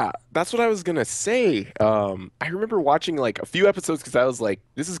 Yeah, that's what I was gonna say. I remember watching like a few episodes because I was like,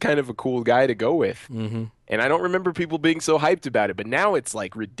 this is kind of a cool guy to go with. And I don't remember people being so hyped about it, but now it's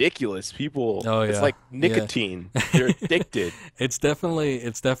like ridiculous. People, it's like nicotine. Yeah. They're addicted. It's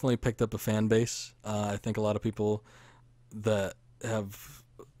definitely picked up a fan base. I think a lot of people that have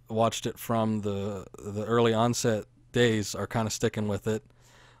watched it from the early onset days are kind of sticking with it.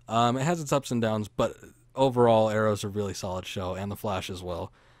 It has its ups and downs, but overall, Arrow's a really solid show, and The Flash as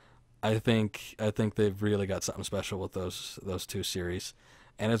well. I think they've really got something special with those two series,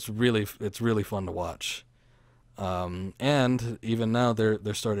 and it's really fun to watch. And even now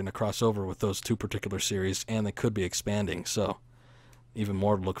they're starting to cross over with those two particular series, and they could be expanding, so even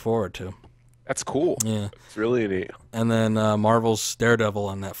more to look forward to. That's cool. Yeah, it's really neat. And then Marvel's Daredevil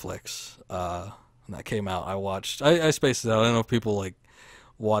on Netflix. When that came out, I watched. I spaced it out. I don't know if people like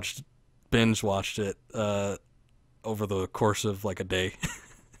binge watched it over the course of like a day.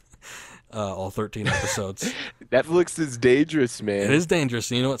 All 13 episodes. Netflix is dangerous, man. It is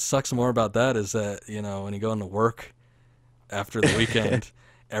dangerous. And you know what sucks more about that is that, when you go into work after the weekend,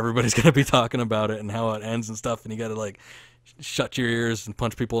 everybody's going to be talking about it and how it ends and stuff, and you got to like shut your ears and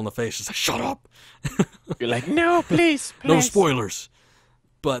punch people in the face. Just like, shut up. You're like, no, please. No spoilers.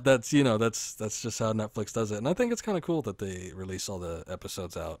 But that's just how Netflix does it. And I think it's kind of cool that they release all the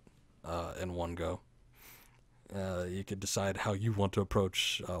episodes out in one go. You could decide how you want to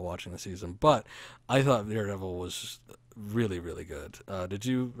approach watching the season. But I thought Daredevil was really, really good. Did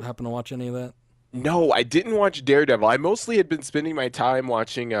you happen to watch any of that? No, I didn't watch Daredevil. I mostly had been spending my time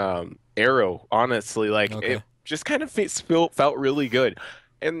watching Arrow, honestly. Like, it just kind of felt really good.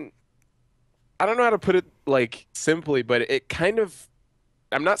 And I don't know how to put it, like, simply, but it kind of...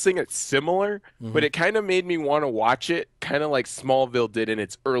 I'm not saying it's similar, but it kind of made me want to watch it, kind of like Smallville did in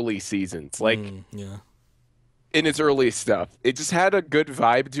its early seasons. Like, in its early stuff. It just had a good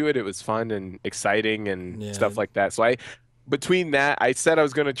vibe to it. It was fun and exciting and stuff like that. So between that, I said I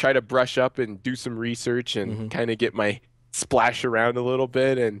was going to try to brush up and do some research and kind of get my splash around a little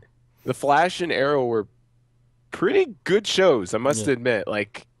bit. And The Flash and Arrow were pretty good shows, I must admit.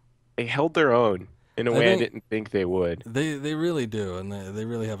 Like, they held their own in a way I didn't think they would. They really do, and they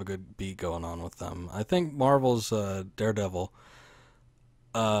really have a good beat going on with them. I think Marvel's Daredevil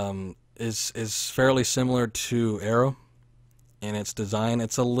is fairly similar to Arrow in its design.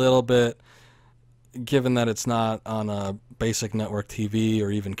 It's a little bit, given that it's not on a basic network TV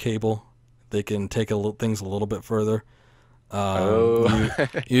or even cable, they can take things a little bit further.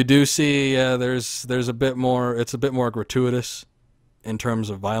 You do see there's a bit more. It's a bit more gratuitous in terms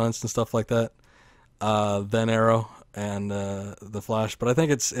of violence and stuff like that than Arrow and The Flash. But I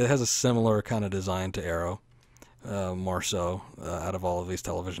think it has a similar kind of design to Arrow, more so out of all of these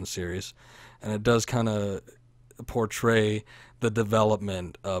television series, and it does kind of portray the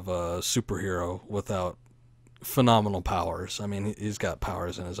development of a superhero without phenomenal powers. I mean, he's got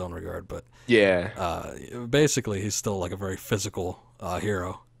powers in his own regard, but basically he's still like a very physical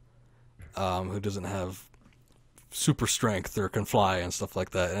hero who doesn't have super strength or can fly and stuff like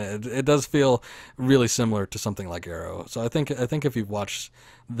that. And it does feel really similar to something like Arrow. So I think if you've watched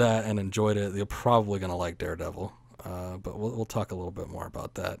that and enjoyed it, you're probably going to like Daredevil. But we'll talk a little bit more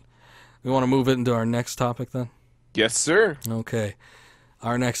about that. We want to move it into our next topic then? Yes, sir. Okay.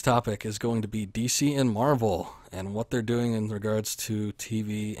 Our next topic is going to be DC and Marvel and what they're doing in regards to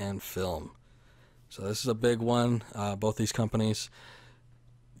TV and film. So this is a big one. Both these companies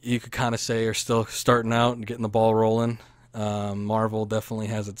you could kind of say are still starting out and getting the ball rolling. Marvel definitely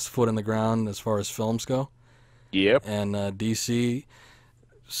has its foot in the ground as far as films go, Yep. and DC,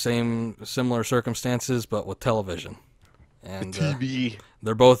 similar circumstances, but with television. The And TV.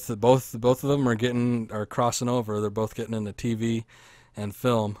 they're both of them are crossing over. They're both getting into TV and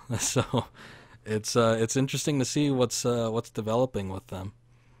film. So it's interesting to see what's developing with them.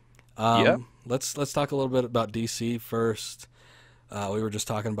 Yep. Let's talk a little bit about DC first. We were just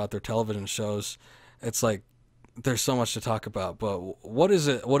talking about their television shows. It's like there's so much to talk about, but what is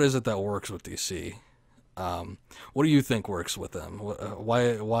it that works with DC? What do you think works with them?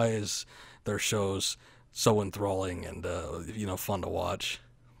 Why is their shows so enthralling and fun to watch?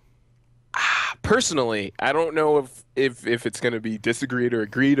 Personally, I don't know if it's going to be disagreed or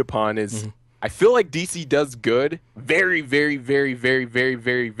agreed upon. Is Mm-hmm. I feel like DC does good, very, very, very, very, very,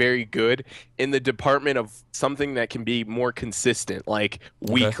 very, very good in the department of something that can be more consistent, like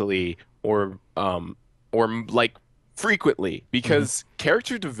Okay. weekly or like frequently, because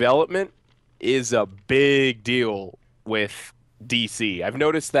character development is a big deal with DC. I've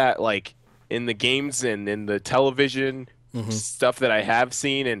noticed that like in the games and in the television Mm-hmm. stuff that I have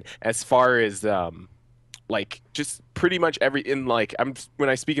seen, and as far as like just pretty much every in like I'm when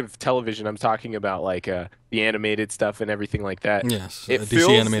I speak of television, I'm talking about like the animated stuff and everything like that. Yes, It DC feels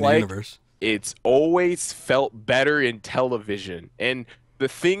animated like universe. it's always felt better in television. And the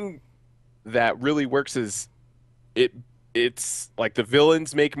thing that really works is it it's like the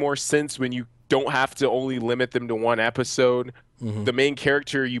villains make more sense when you don't have to only limit them to one episode. Mm-hmm. The main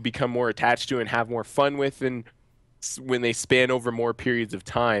character you become more attached to and have more fun with, and when they span over more periods of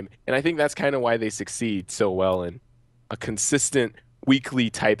time. And I think that's kind of why they succeed so well in a consistent weekly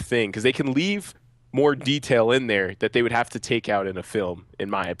type thing, because they can leave more detail in there that they would have to take out in a film, in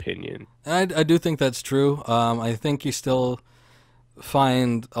my opinion. I do think that's true. I think you still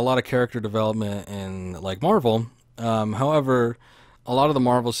find a lot of character development in like Marvel. However, a lot of the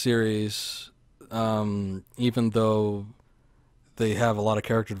Marvel series, even though they have a lot of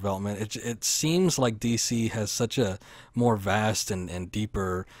character development, it seems like DC has such a more vast and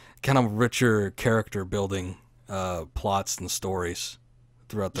deeper, kind of richer character building plots and stories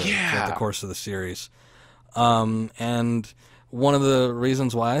throughout the Yeah. course of the series. And one of the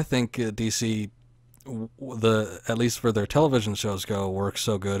reasons why I think DC, at least for their television shows go, works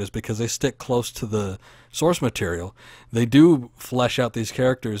so good is because they stick close to the source material. They do flesh out these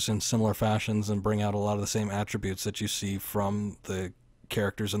characters in similar fashions and bring out a lot of the same attributes that you see from the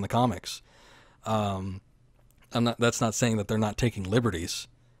characters in the comics. That's not saying that they're not taking liberties,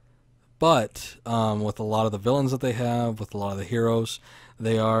 but with a lot of the villains that they have, with a lot of the heroes,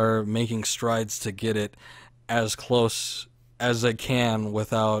 they are making strides to get it as close as they can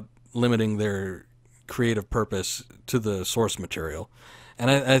without limiting their creative purpose to the source material. And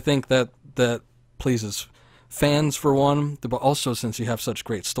I think that pleases fans for one, but also since you have such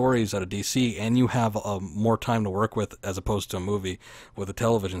great stories out of DC and you have more time to work with as opposed to a movie with a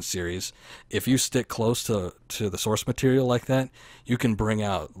television series, if you stick close to the source material like that, you can bring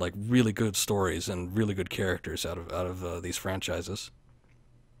out like really good stories and really good characters out of these franchises.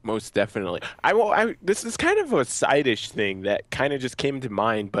 Most definitely. This is kind of a side-ish thing that kind of just came to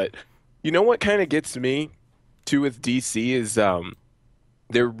mind, but you know what kind of gets me too with DC is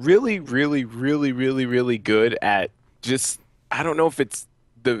they're really, really, really, really, really good at just I don't know if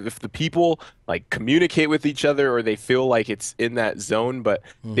the people like communicate with each other or they feel like it's in that zone, but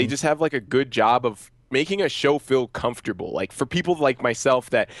they Hmm. just have like a good job of making a show feel comfortable. Like for people like myself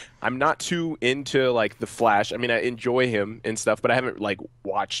that I'm not too into like the Flash. I mean, I enjoy him and stuff, but I haven't like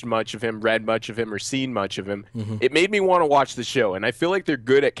watched much of him, read much of him, or seen much of him. Hmm. It made me want to watch the show, and I feel like they're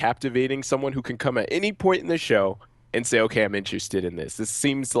good at captivating someone who can come at any point in the show and say, "Okay, I'm interested in this." This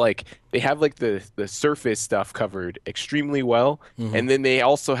seems like they have like the surface stuff covered extremely well, Hmm. and then they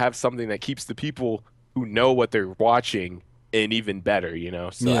also have something that keeps the people who know what they're watching in even better, you know?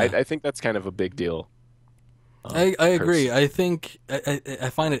 So Yeah. I think that's kind of a big deal. I agree. Person. I think I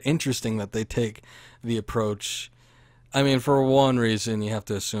find it interesting that they take the approach. I mean, for one reason, you have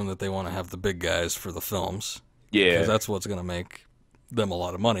to assume that they want to have the big guys for the films because Yeah. that's what's going to make them a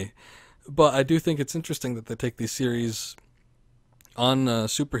lot of money. But I do think it's interesting that they take these series on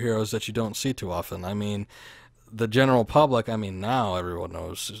superheroes that you don't see too often. I mean, the general public, I mean, now everyone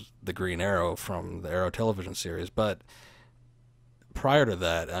knows the Green Arrow from the Arrow television series, but prior to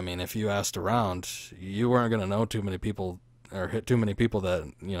that, I mean, if you asked around, you weren't going to know too many people or hit too many people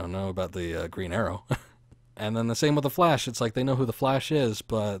that know about the Green Arrow. And then the same with the Flash. It's like they know who the Flash is,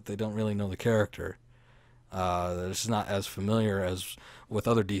 but they don't really know the character. It's not as familiar as with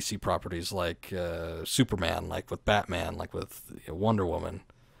other DC properties like Superman, like with Batman, like with Wonder Woman.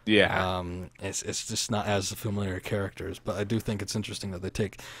 Yeah. It's just not as familiar characters, but I do think it's interesting that they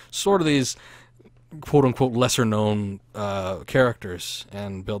take sort of these quote unquote lesser known characters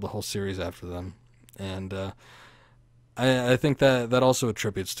and build a whole series after them. And I think that also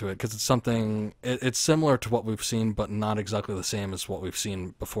attributes to it because it's something it's similar to what we've seen, but not exactly the same as what we've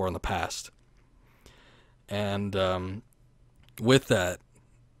seen before in the past. And with that,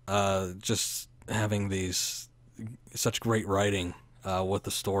 just having these such great writing with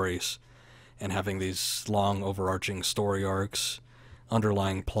the stories and having these long overarching story arcs,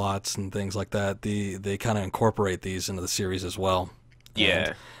 underlying plots and things like that, they kind of incorporate these into the series as well. And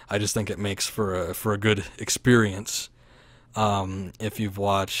Yeah. I just think it makes for a good experience. If you've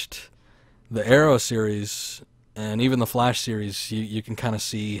watched the Arrow series and even the Flash series, you can kind of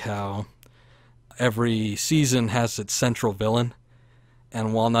see how every season has its central villain,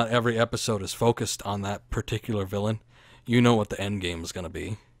 and while not every episode is focused on that particular villain, you know what the end game is going to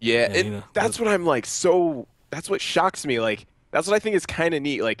be. Yeah, And and that's what I'm like so that's what shocks me. Like that's what I think is kind of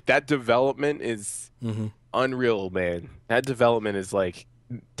neat. Like that development is hmm unreal, man. That development is like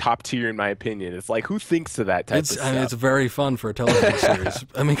top tier in my opinion. It's like who thinks of that type of I mean, stuff? it's very fun for a television series.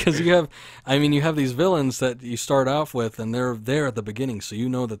 I mean, because you have these villains that you start off with, and they're there at the beginning, so you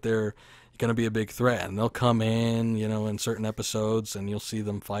know that they're going to be a big threat, and they'll come in, in certain episodes, and you'll see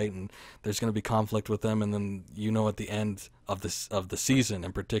them fight, and there's going to be conflict with them, and then at the end of the season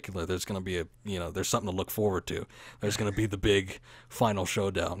in particular, there's going to be there's something to look forward to. There's going to be the big final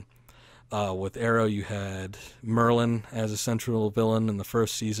showdown. With Arrow, you had Merlin as a central villain in the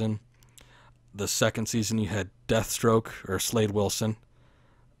first season. The second season, you had Deathstroke, or Slade Wilson,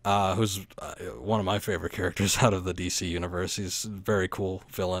 who's one of my favorite characters out of the DC universe. He's a very cool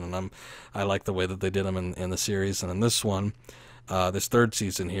villain, and I like the way that they did him in the series. And in this one, this third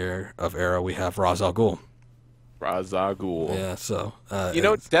season here of Arrow, we have Ra's al Ghul. Ra's al Ghul. Yeah, so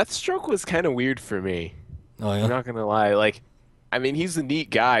Deathstroke was kind of weird for me. oh I'm yeah, not gonna lie. Like, I mean, he's a neat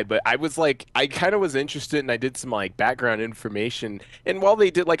guy, but I was like, I kind of was interested, and I did some like background information. And while they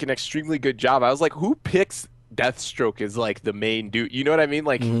did like an extremely good job, I was like, who picks Deathstroke as like the main dude? You know what I mean?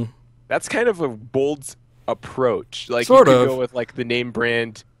 Like, hmm that's kind of a bold approach. Like, you sort could of. go with like the name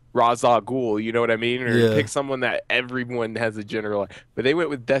brand Ra's al Ghul. You know what I mean? Or Yeah, pick someone that everyone has a general. But they went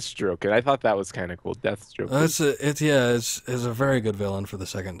with Deathstroke, and I thought that was kind of cool. Deathstroke was. it's a very good villain for the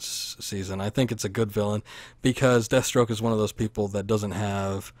second season. I think it's a good villain because Deathstroke is one of those people that doesn't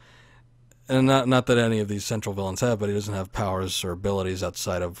have, and not that any of these central villains have, but he doesn't have powers or abilities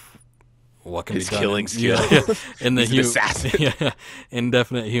outside of what can His be done killing skill. in the He's an assassin. yeah,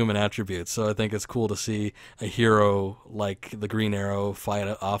 indefinite human attributes. So I think it's cool to see a hero like the Green Arrow fight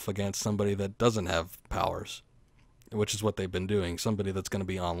off against somebody that doesn't have powers, which is what they've been doing. Somebody that's going to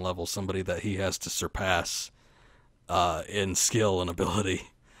be on level, somebody that he has to surpass in skill and ability.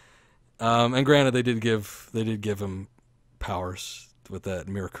 And granted, they did give him powers with that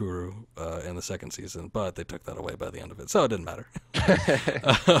Mirakuru in the second season, but they took that away by the end of it, so it didn't matter.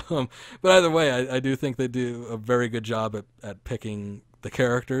 But either way, I do think they do a very good job at picking the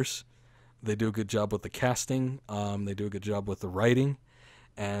characters. They do a good job with the casting. They do a good job with the writing,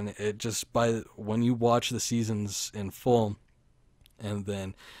 and it just when you watch the seasons in full, and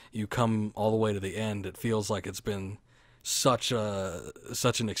then you come all the way to the end, it feels like it's been such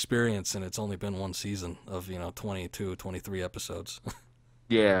an experience, and it's only been one season of 22, 23 episodes.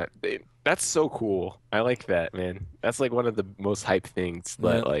 Yeah, that's so cool. I like that, man. That's like one of the most hype things.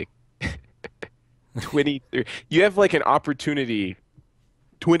 Yeah. But like 23, you have like an opportunity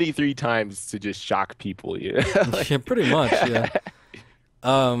 23 times to just shock people. Like, Yeah, pretty much, yeah.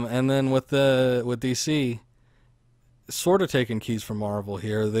 And then with DC, sort of taking keys from Marvel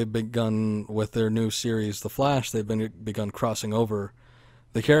here. They've begun with their new series, The Flash. They've begun crossing over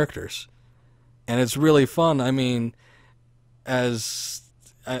the characters, and it's really fun. I mean, there's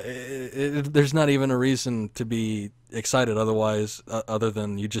not even a reason to be excited otherwise, other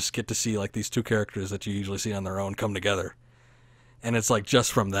than you just get to see like these two characters that you usually see on their own come together, and it's like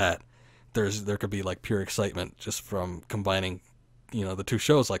just from that, there could be like pure excitement just from combining, the two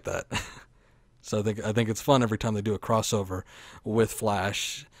shows like that. So I think it's fun every time they do a crossover with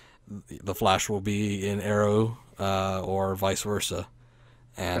Flash. The Flash will be in Arrow, or vice versa.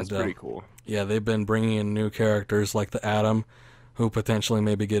 And that's pretty cool. yeah, they've been bringing in new characters like the Atom, who potentially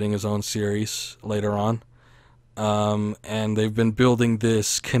may be getting his own series later on. And they've been building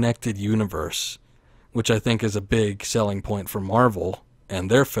this connected universe, which I think is a big selling point for Marvel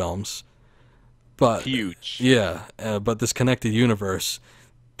and their films. But Huge. yeah, but this connected universe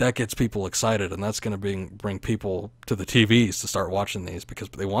that gets people excited, and that's going to bring people to the TVs to start watching these because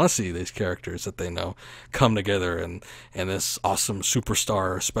they want to see these characters that they know come together and this awesome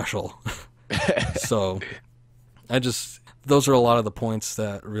superstar special. So those are a lot of the points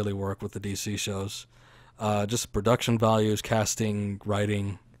that really work with the DC shows. Just production values, casting,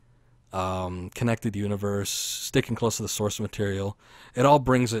 writing, connected universe, sticking close to the source material. It all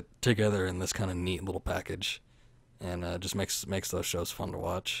brings it together in this kind of neat little package. And just makes those shows fun to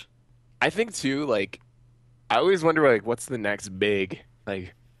watch. I think too, like, I always wonder, like, what's the next big,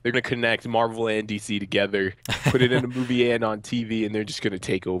 like, they're gonna connect Marvel and DC together, put it in a movie and on TV, and they're just gonna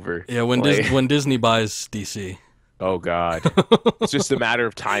take over. Yeah, when when Disney buys DC. Oh God, it's just a matter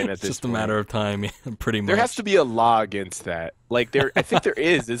of time at this point. Just a matter of time, pretty much. There has to be a law against that. Like I think there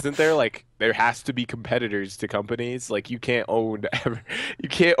is, isn't there? Like there has to be competitors to companies. Like you can't own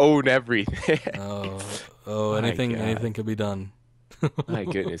everything. Anything could be done. My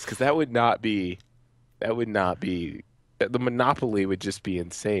goodness, because that would not be. The monopoly would just be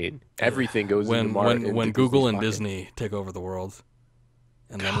insane. Everything goes when Google and Disney take over the world,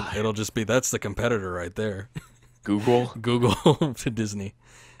 and then it'll just be that's the competitor right there. Google to Disney.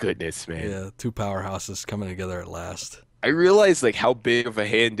 Goodness, man. Yeah, two powerhouses coming together at last. I realized like how big of a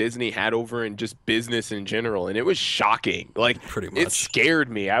hand Disney had over in just business in general, and it was shocking. Like pretty much. It scared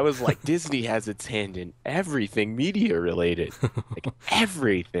me. I was like, Disney has its hand in everything media related. Like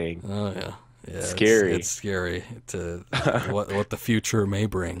everything. Oh yeah. Yeah. Scary. It's scary to what the future may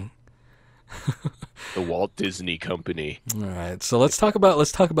bring. The Walt Disney Company. All right. So let's talk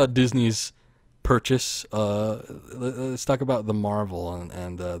about Disney's purchase. Let's talk about the Marvel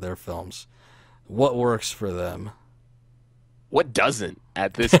and their films. What works for them? What doesn't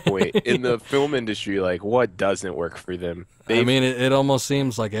at this point in the film industry? Like what doesn't work for them? I mean, it almost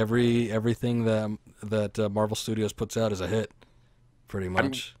seems like everything that Marvel Studios puts out is a hit, pretty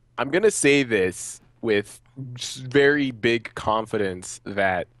much. I'm gonna say this with very big confidence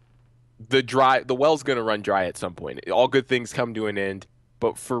that the well's gonna run dry at some point. All good things come to an end.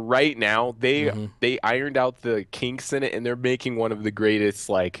 But for right now, they ironed out the kinks in it, and they're making one of the greatest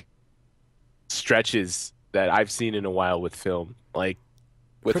like stretches that I've seen in a while with film. Like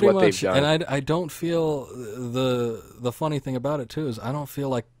with pretty what much. they've done. And I don't feel the funny thing about it too is I don't feel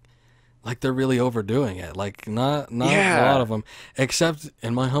like they're really overdoing it. Like not a lot of them, except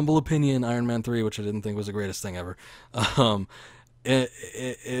in my humble opinion, Iron Man 3, which I didn't think was the greatest thing ever.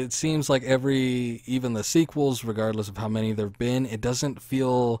 It seems like even the sequels, regardless of how many there've been, it doesn't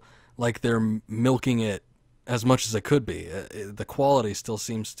feel like they're milking it as much as it could be. The quality still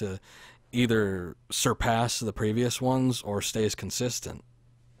seems to either surpass the previous ones or stays consistent.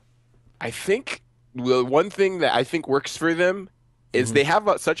 I think the one thing that I think works for them is they have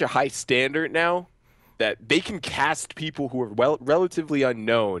such a high standard now that they can cast people who are relatively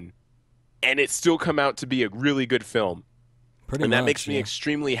unknown and it still come out to be a really good film. And that makes me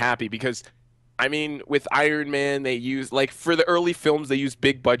extremely happy because, I mean, with Iron Man, they use, like, for the early films, they used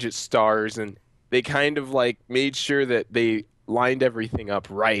big budget stars and they kind of, like, made sure that they lined everything up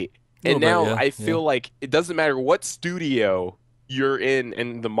right. And now I feel like it doesn't matter what studio you're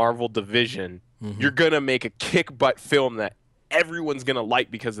in the Marvel division, you're going to make a kick-butt film that everyone's going to like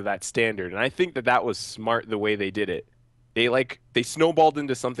because of that standard. And I think that was smart the way they did it. They snowballed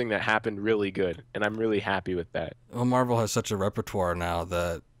into something that happened really good, and I'm really happy with that. Well, Marvel has such a repertoire now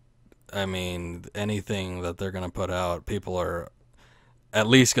that, I mean, anything that they're going to put out, people are at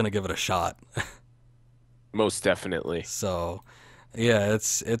least going to give it a shot. Most definitely. So, yeah,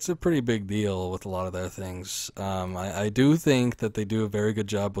 it's a pretty big deal with a lot of their things. I do think that they do a very good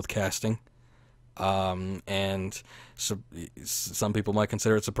job with casting. And so, some people might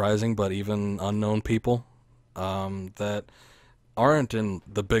consider it surprising, but even unknown people that aren't in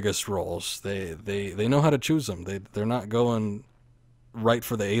the biggest roles, they know how to choose them. They're not going right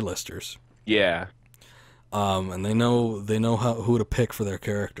for the A-listers. Yeah. And they know who to pick for their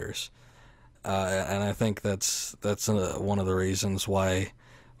characters. And I think that's one of the reasons why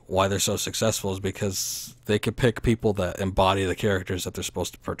they're so successful is because they could pick people that embody the characters that they're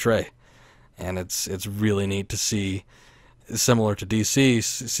supposed to portray. And it's really neat to see, similar to DC,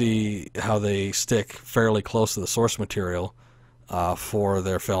 see how they stick fairly close to the source material for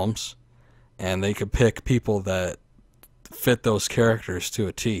their films, and they could pick people that fit those characters to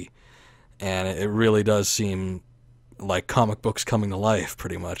a T. And it really does seem like comic books coming to life,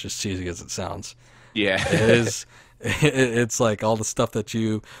 pretty much, as cheesy as it sounds. Yeah. It is. It's like all the stuff that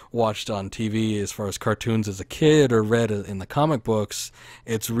you watched on TV as far as cartoons as a kid or read in the comic books.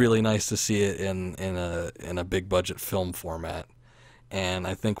 It's really nice to see it in a big budget film format. And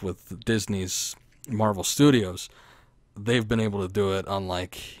I think with Disney's Marvel Studios, they've been able to do it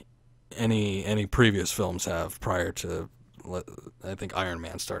unlike any previous films have prior to. I think Iron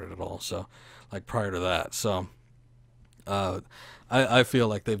Man started it all. So, like prior to that. So, I feel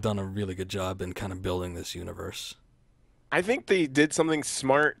like they've done a really good job in kind of building this universe. I think they did something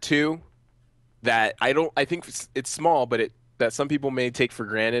smart too that I think it's small, but it that some people may take for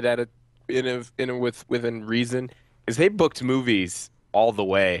granted at a within reason is they booked movies all the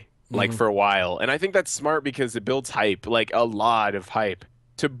way like Hmm. for a while, and I think that's smart because it builds hype, like a lot of hype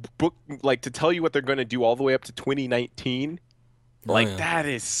to book like to tell you what they're going to do all the way up to 2019. Oh Like yeah. that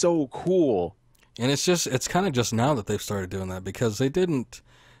is so cool. And it's kind of just now that they've started doing that because they didn't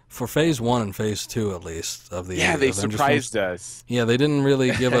for phase one and phase two at least of the Yeah, they Avengers films. surprised us. Yeah, they didn't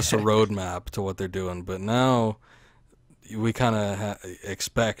really give us a roadmap to what they're doing, but now we kind of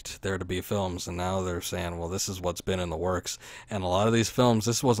expect there to be films, and now they're saying, well, this is what's been in the works. And a lot of these films,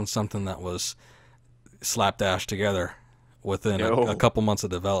 this wasn't something that was slapdash together within a No. couple months of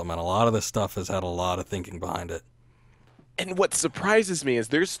development. A lot of this stuff has had a lot of thinking behind it. And what surprises me is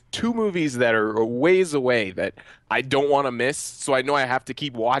there's two movies that are a ways away that I don't want to miss. So I know I have to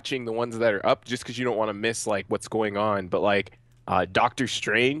keep watching the ones that are up just because you don't want to miss like what's going on. But like Doctor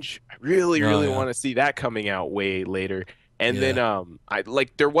Strange, I really, Oh really yeah, want to see that coming out way later. And then yeah. I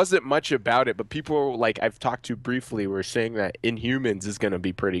like there wasn't much about it, but people like I've talked to briefly were saying that Inhumans is gonna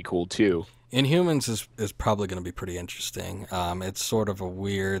be pretty cool too. Inhumans is probably going to be pretty interesting. It's sort of a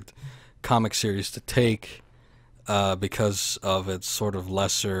weird comic series to take because of its sort of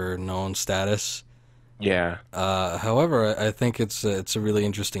lesser known status. Yeah. However, I think it's a really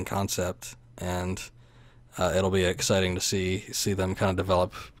interesting concept, and it'll be exciting to see them kind of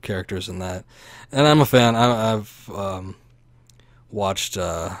develop characters in that. And I'm a fan. I've watched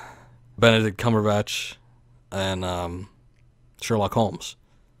Benedict Cumberbatch and Sherlock Holmes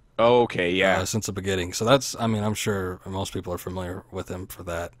Okay, yeah. since the beginning. So that's, I mean, I'm sure most people are familiar with him for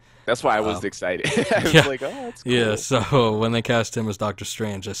that. That's why I was Um, excited. I was yeah, like, oh, that's yeah. cool. So when they cast him as Doctor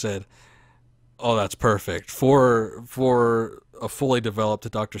Strange, I said, "Oh, that's perfect for a fully developed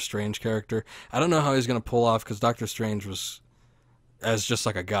Doctor Strange character." I don't know how he's gonna pull off because Doctor Strange was as just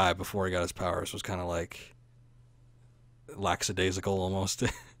like a guy before he got his powers was kind of like lackadaisical almost,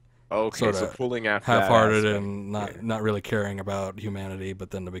 Okay, sort so of pulling after that half-hearted aspect. and Yeah. not really caring about humanity,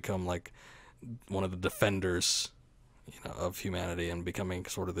 but then to become like one of the defenders, of humanity and becoming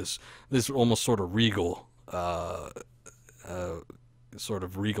sort of this almost sort of regal, uh, sort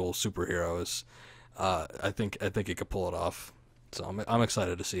of regal superhero is. I think he could pull it off. So I'm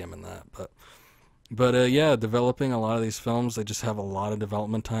excited to see him in that. But yeah, developing a lot of these films, they just have a lot of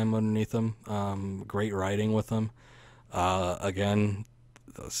development time underneath them. Great writing with them. Again,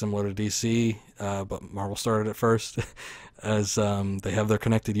 similar to DC, but Marvel started it first, as they have their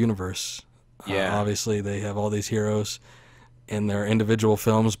connected universe. Yeah. Obviously, they have all these heroes in their individual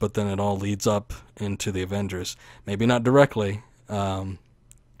films, but then it all leads up into the Avengers. Maybe not directly.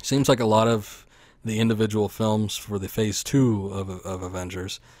 Seems like a lot of the individual films for the Phase 2 of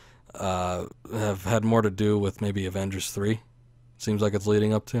Avengers have had more to do with maybe Avengers 3. Seems like it's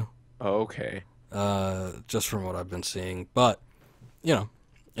leading up to, Okay. just from what I've been seeing. But, you know,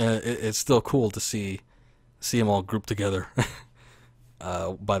 it's still cool to see them all grouped together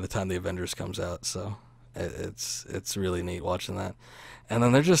by the time the Avengers comes out. So it's really neat watching that. And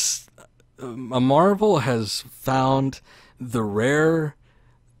then they're just Marvel has found the rare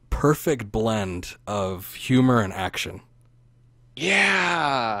perfect blend of humor and action.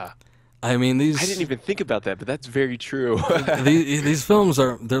 Yeah. I mean I didn't these even think about that, but that's very true. these films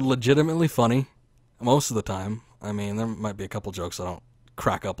they're legitimately funny most of the time. I mean there might be a couple jokes I don't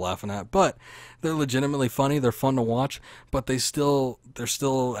crack up laughing at, but they're legitimately funny. They're fun to watch, but they're still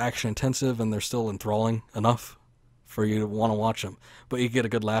action intensive and they're still enthralling enough for you to want to watch them. But you get a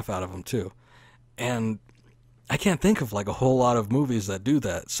good laugh out of them too. And I can't think of like a whole lot of movies that do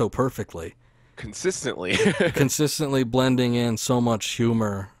that so perfectly, Consistently. consistently blending in so much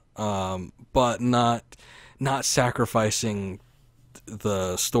humor, but not sacrificing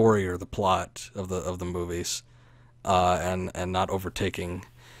the story or the plot of the movies, and not overtaking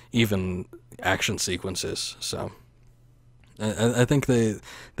even action sequences. So I think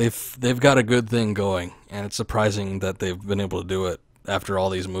they've got a good thing going, and it's surprising that they've been able to do it after all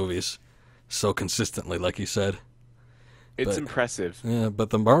these movies so consistently, like you said. It's But impressive. yeah, but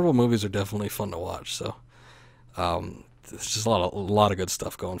the Marvel movies are definitely fun to watch. So there's just a lot of good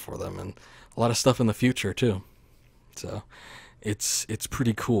stuff going for them, and a lot of stuff in the future too. So it's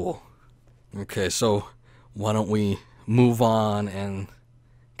pretty cool. Okay, so why don't we move on and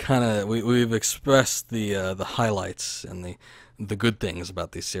kind of we've expressed the highlights and the good things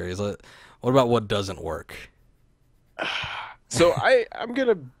about these series. What about what doesn't work? So I'm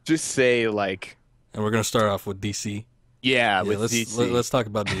gonna just say like, And we're gonna start off with DC. yeah, Yeah, with DC. let's talk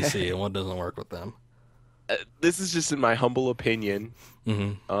about DC and what doesn't work with them. This is just in my humble opinion.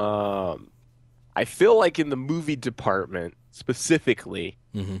 Hmm. Um, I feel like in the movie department specifically,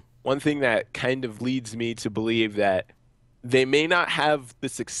 Hmm. one thing that kind of leads me to believe that they may not have the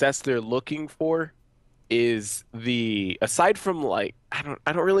success they're looking for is the aside from like I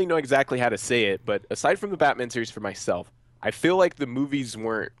don't really know exactly how to say it, but aside from the Batman series for myself, I feel like the movies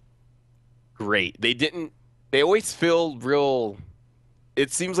weren't great. They always feel real.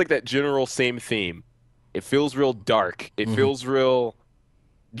 It seems like that general same theme. It feels real dark. It Hmm. feels real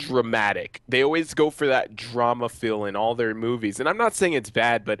dramatic. They always go for that drama feel in all their movies. And I'm not saying it's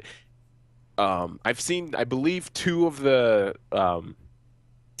bad, but I've seen, I believe, two of the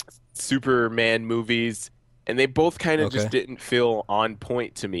Superman movies, and they both kind of just Okay. didn't feel on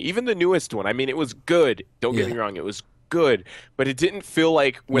point to me. Even the newest one, I mean, it was good. Don't get Yeah. me wrong, it was good, but it didn't feel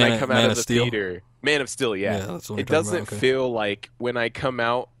like when I come out Man of of the Steel. theater, Man of Steel, yeah. Yeah, that's what you're It talking about. doesn't Okay. feel like when I come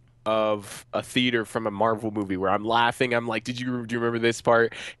out of a theater from a Marvel movie where I'm laughing, I'm like, do you remember this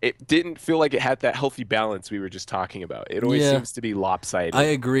part? It didn't feel like it had that healthy balance we were just talking about. It always Yeah, seems to be I lopsided.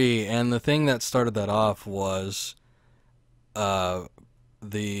 agree. And the thing that started that off was uh,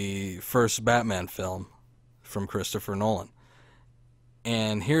 the first Batman film from Christopher Nolan.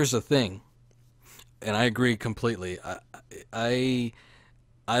 And here's the thing, and I agree completely. I,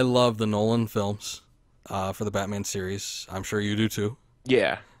 I love the Nolan films for the Batman series. I'm sure you do too.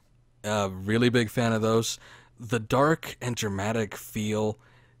 Yeah. Really big fan of those. The dark and dramatic feel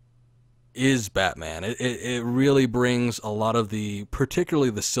is Batman. It really brings a lot of the, particularly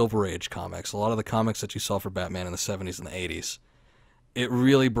the Silver Age comics, a lot of the comics that you saw for Batman in the 70s and the 80s. It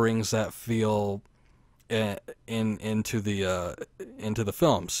really brings that feel into the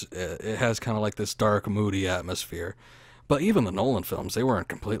films. It has kind of like this dark, moody atmosphere. But even the Nolan films, they weren't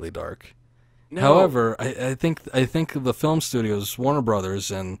completely dark. No. However, I think the film studios, Warner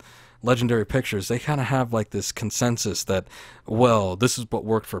Brothers and Legendary Pictures, they kind of have like this consensus that, well, this is what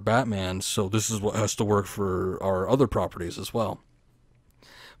worked for Batman, so this is what has to work for our other properties as well.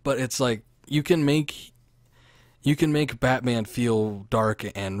 But it's like you can make Batman feel dark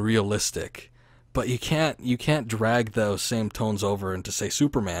and realistic, but you can't drag those same tones over into say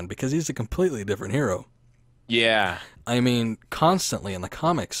Superman because he's a completely different hero. Yeah. I mean, constantly in the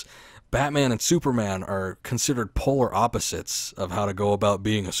comics, Batman and Superman are considered polar opposites of how to go about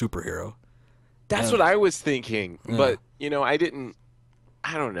being a superhero. That's what And I was thinking, yeah, but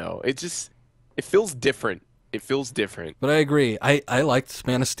I don't know. It feels different. It feels different. but I agree. I liked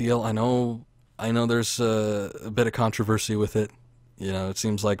Man of Steel. I know there's a bit of controversy with it. You know, it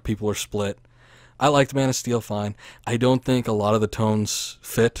seems like people are split. I liked Man of Steel fine. I don't think a lot of the tones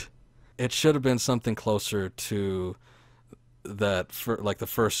fit. It should have been something closer to that for like the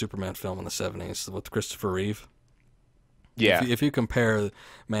first Superman film in the 70s with Christopher Reeve. Yeah. If you compare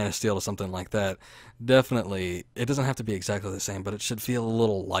Man of Steel to something like that, definitely it doesn't have to be exactly the same, but it should feel a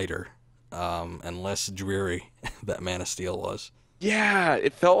little lighter and less dreary that Man of Steel was. Yeah,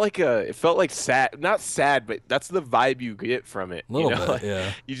 it felt like sad, not sad, but that's the vibe you get from it, A you little know? bit, Like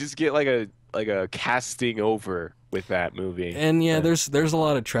yeah. you just get like a casting over with that movie. And yeah, Uh, there's a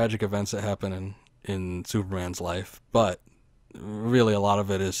lot of tragic events that happen in Superman's life, but really a lot of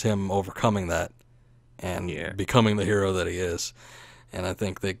it is him overcoming that yeah. and becoming the hero that he is. And I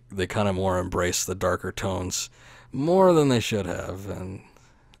think they kind of more embrace the darker tones more than they should have, and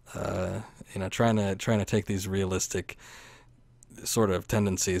uh, trying to take these realistic sort of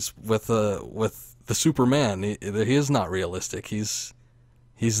tendencies with the Superman. He is not realistic. He's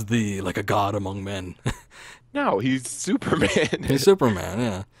the like a god among men. No, he's He's Superman. Superman,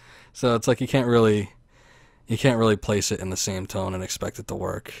 yeah. So it's like you can't really place it in the same tone and expect it to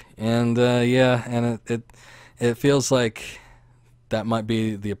work. And yeah, and it feels like that might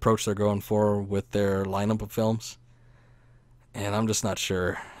be the approach they're going for with their lineup of films. And I'm just not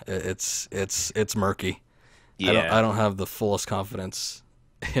sure. It's murky. Yeah. I don't have the fullest confidence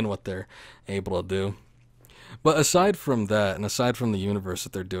in what they're able to do. But aside from that, and aside from the universe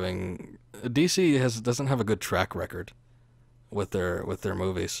that they're doing, DC has doesn't have a good track record with their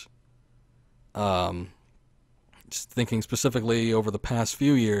movies. Um, just thinking specifically over the past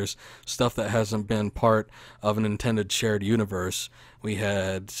few years, stuff that hasn't been part of an intended shared universe. We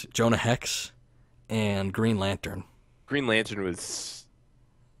had Jonah Hex and Green Lantern. Green Lantern was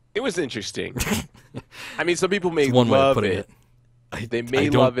it was interesting. I mean, some people It's may one way of love putting it. it. I They may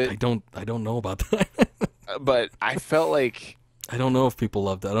love it, I don't know about that. but I felt like I don't know if people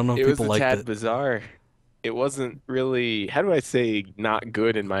loved it. I don't know if it was people a liked tad it. bizarre. It wasn't really, how do I say not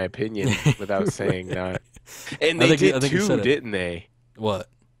good in my opinion without saying not? And they I did think you two, said it. didn't they? What?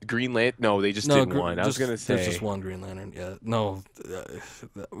 Green Lantern? No, they just No, did one. I was just gonna there's just say. one Green Lantern. Yeah, no,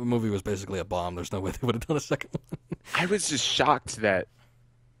 the movie was basically a bomb. There's no way they would have done a second one. I was just shocked that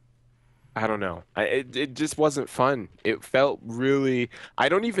I don't know. It just wasn't fun. It felt really. I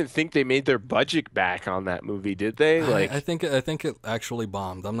don't even think they made their budget back on that movie, did they? Like, I think it actually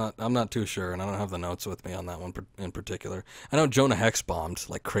bombed. I'm not too sure, and I don't have the notes with me on that one in particular. I know Jonah Hex bombed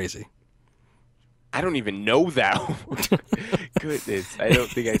like crazy. I don't even know that one. Goodness, I don't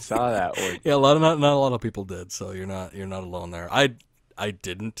think I saw that one. Yeah, not a lot of people did, so you're not alone there. I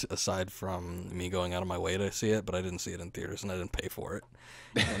didn't, aside from me going out of my way to see it, but I didn't see it in theaters, and I didn't pay for it.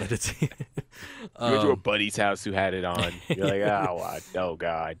 And I did see it. You went to a buddy's house who had it on. You're like, oh, what? Oh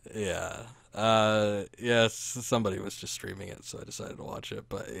God. Yeah. Yes, somebody was just streaming it, so I decided to watch it,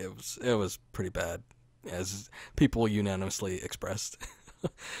 but it was pretty bad, as people unanimously expressed.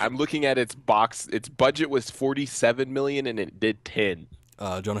 I'm looking at its box. Its budget was 47 million and it did 10.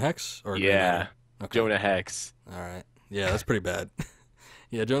 Jonah Hex or Green Yeah, Lantern? Okay. Jonah Hex. All right. Yeah, that's pretty bad.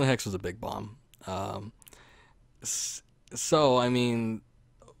 Yeah, Jonah Hex was a big bomb. So I mean,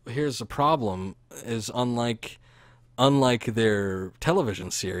 here's the problem: is unlike their television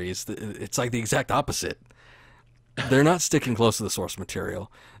series, it's like the exact opposite. They're not sticking close to the source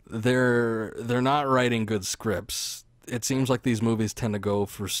material. They're not writing good scripts. It seems like these movies tend to go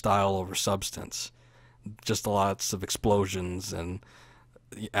for style over substance. Just lots of explosions and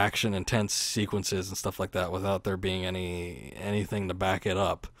action intense sequences and stuff like that without there being anything to back it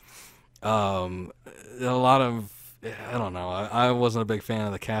up. A lot of I don't know. I wasn't a big fan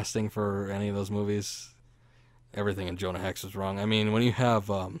of the casting for any of those movies. Everything in Jonah Hex was wrong. I mean, when you have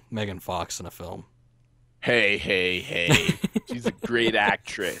Megan Fox in a film. Hey, hey, hey. She's a great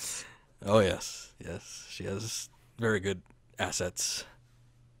actress. Oh yes, yes, she has very good assets.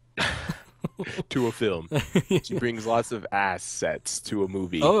 To a film. She brings lots of assets to a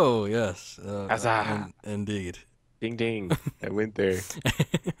movie. Oh yes, indeed. Ding ding. I went there.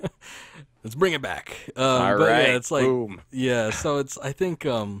 Let's bring it back. All but right. yeah, it's like Boom. yeah. So it's I think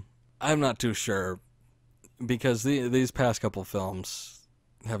I'm not too sure because these past couple films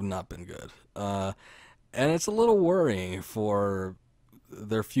have not been good, and it's a little worrying for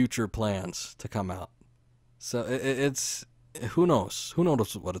their future plans to come out. So it's who knows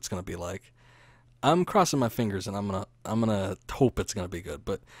what it's gonna be like. I'm crossing my fingers and I'm gonna hope it's gonna be good,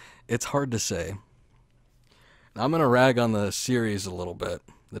 but it's hard to say. I'm gonna rag on the series a little bit,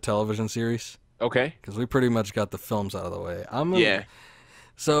 the television series, Okay. because we pretty much got the films out of the way. Yeah.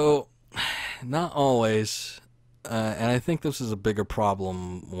 So, not always, and I think this is a bigger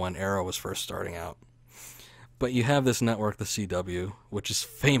problem when Arrow was first starting out. But you have this network, the CW, which is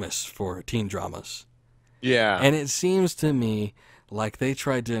famous for teen dramas. Yeah. And it seems to me like they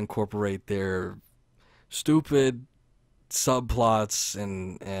tried to incorporate their stupid subplots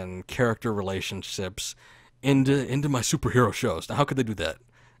and character relationships into my superhero shows. Now, how could they do that?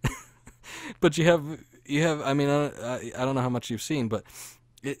 But you have. I mean, I don't know how much you've seen, but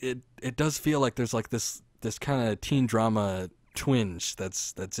it does feel like there's like this kind of teen drama twinge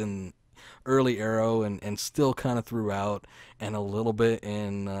that's in early Arrow and still kind of throughout, and a little bit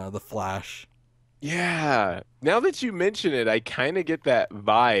in the Flash. Yeah. Now that you mention it, I kind of get that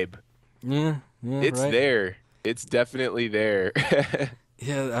vibe. Yeah, It's right. there. It's definitely there.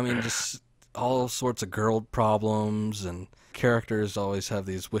 Yeah, I mean, just all sorts of girl problems, and characters always have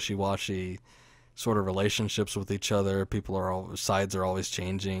these wishy-washy sort of relationships with each other. Sides are always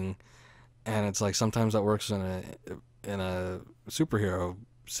changing, and it's like sometimes that works in a superhero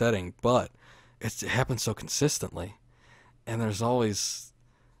setting, but it happens so consistently, and there's always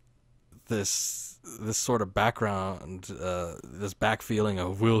this sort of background, this back feeling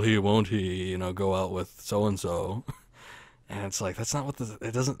of will he, won't he, go out with so and so, and it's like that's not what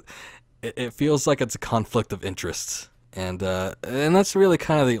it doesn't. It feels like it's a conflict of interests, and that's really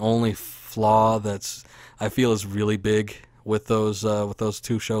kind of the only flaw that's I feel is really big with those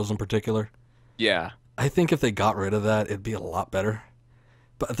two shows in particular. Yeah. I think if they got rid of that, it'd be a lot better.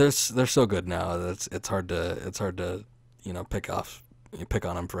 But they're so good now that it's hard to pick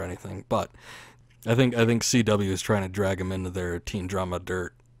on them for anything. But I think CW is trying to drag them into their teen drama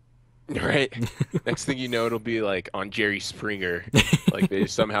dirt. Right. Next thing you know, it'll be like on Jerry Springer. Like they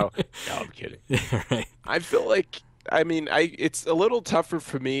somehow. No, I'm kidding. Yeah, right. I feel like, I mean, it's a little tougher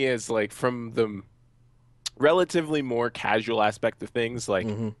for me as like from the relatively more casual aspect of things, like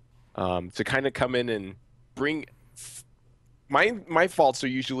to kind of come in and bring. My faults are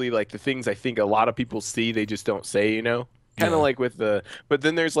usually like the things I think a lot of people see, they just don't say, kind of like with but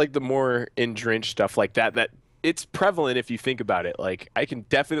then there's like the more entrenched stuff like that it's prevalent if you think about it. Like I can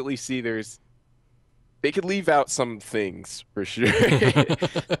definitely see there's they could leave out some things for sure.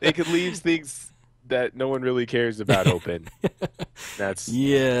 They could leave things that no one really cares about open. That's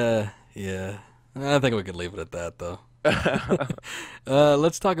Yeah, yeah. I think we could leave it at that, though.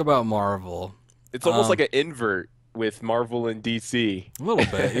 Let's talk about Marvel. it's almost like Um, an invert with Marvel and DC. a little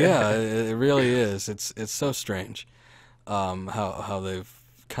bit, yeah. It really is. It's so strange, how they've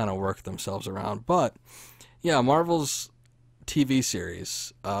kind of worked themselves around. But yeah, Marvel's TV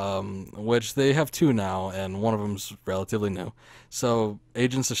series, which they have two now, and one of them's relatively new. So,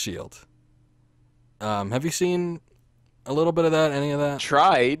 Agents of Shield. Have you seen a little bit of that? Any of that?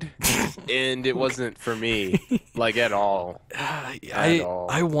 Tried, and it wasn't for me, like at all. At I all.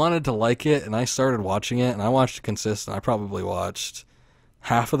 wanted to like it, and I started watching it, and I watched it consistent. I probably watched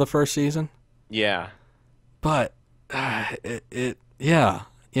half of the first season, Yeah, but yeah,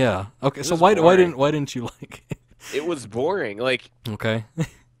 yeah. Okay, it so was why boring. didn't you like it? It was boring. Like Okay,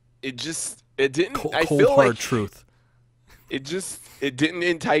 it didn't. I cold feel hard like truth. it didn't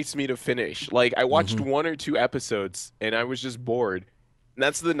entice me to finish. Like I watched Hmm. one or two episodes and I was just bored. And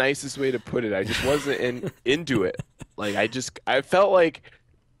that's the nicest way to put it. I just wasn't into it. Like I felt like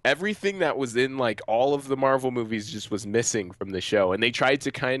everything that was in like all of the Marvel movies just was missing from the show. And they tried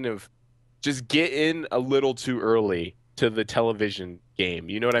to kind of just get in a little too early to the television game.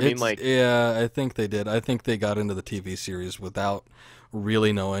 You know what I mean? It's Like yeah, I think they did. I think they got into the TV series without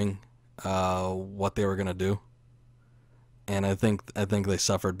really knowing what they were gonna do, and I think they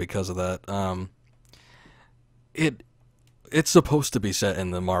suffered because of that. It it's supposed to be set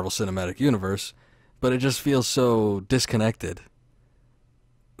in the Marvel Cinematic Universe, but it just feels so disconnected.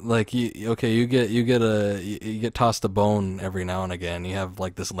 Like you get tossed a bone every now and again. You have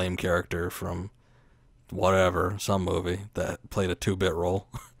like this lame character from whatever some movie that played a 2-bit role,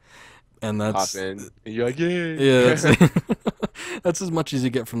 and pop that's in and you're like, yeah. yeah, that's that's as much as you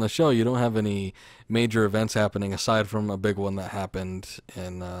get from the show. You don't have any major events happening aside from a big one that happened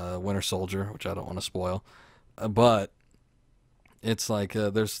in Winter Soldier, which I don't want to spoil. But it's like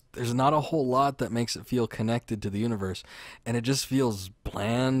there's not a whole lot that makes it feel connected to the universe, and it just feels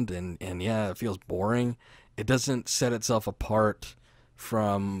bland and yeah, it feels boring. It doesn't set itself apart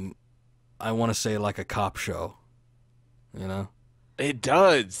from, I want to say, like a cop show, you know. It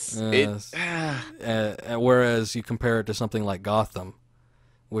does. It Yes. Whereas you compare it to something like Gotham,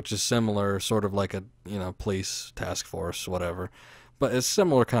 which is similar, sort of like a police task force, whatever, but it's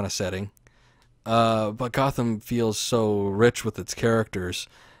similar kind of setting. But Gotham feels so rich with its characters,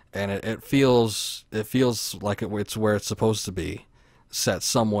 and it feels like it's where it's supposed to be, set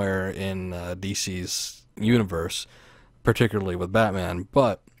somewhere in DC's universe, particularly with Batman.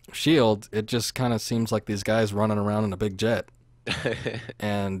 But Shield, it just kind of seems like these guys running around in a big jet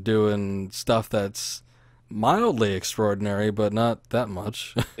and doing stuff that's mildly extraordinary, but not that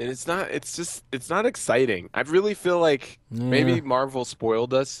much. And it's not exciting. I really feel like Yeah, maybe Marvel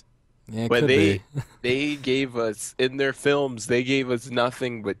spoiled us, yeah, it but could be. they gave us in their films, they gave us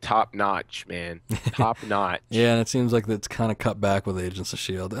nothing but top notch, man. Top notch. Yeah, and it seems like it's kind of cut back with Agents of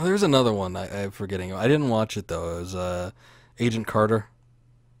Shield. And there's another one I'm forgetting. I didn't watch it though. It was Agent Carter.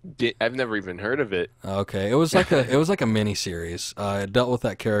 I've never even heard of it. Okay, it was like a mini series. It dealt with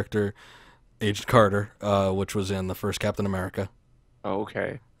that character, Agent Carter, which was in the first Captain America. Oh,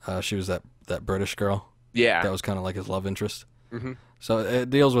 okay. She was that British girl Yeah. that was kind of like his love interest. Hmm. So it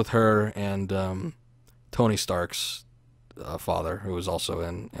deals with her and Tony Stark's father, who was also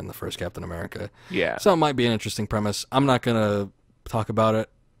in the first Captain America. Yeah. So it might be an interesting premise. I'm not gonna talk about it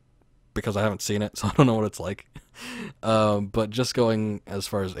because I haven't seen it, so I don't know what it's like. But just going as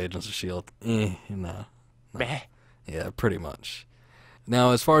far as Agents of Shield, no, Meh. yeah, pretty much.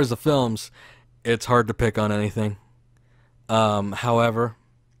 Now, as far as the films, it's hard to pick on anything. However,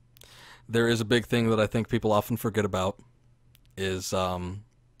 there is a big thing that I think people often forget about is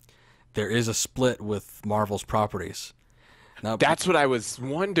there is a split with Marvel's properties. Now, That's what I was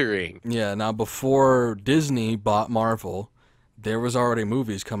wondering. yeah, now before Disney bought Marvel, there was already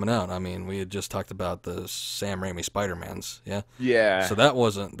movies coming out. I mean, we had just talked about the Sam Raimi Spider-Mans, yeah. So Yeah. that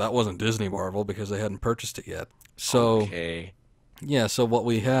wasn't Disney Marvel because they hadn't purchased it yet. So Okay. yeah, so what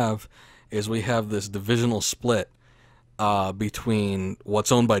we have is we have this divisional split between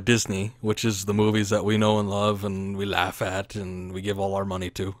what's owned by Disney, which is the movies that we know and love and we laugh at and we give all our money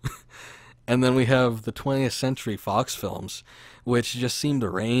to. And then we have the 20th Century Fox films, which just seem to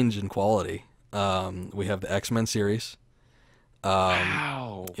range in quality. We have the X-Men series.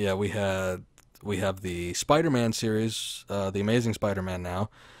 Wow. Yeah, we have the Spider-Man series, the Amazing Spider-Man now.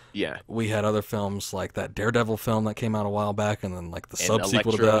 Yeah. We had other films like that Daredevil film that came out a while back, and then like the And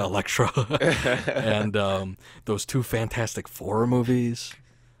subsequel to that, Elektra, and those two Fantastic Four movies.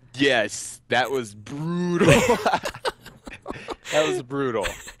 Yes, that was brutal. That was brutal.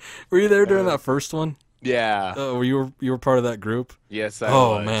 Were you there during that first one? Yeah. You were part of that group? Yes, I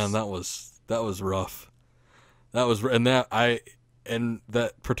Oh man, was. that was rough. And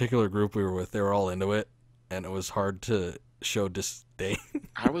that particular group we were with, they were all into it, and it was hard to show disdain.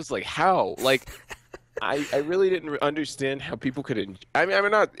 I was like, how? Like, I really didn't understand how people could. I mean, I'm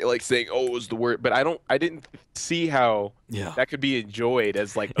not like saying, oh, it was the word, but I didn't see how Yeah. that could be enjoyed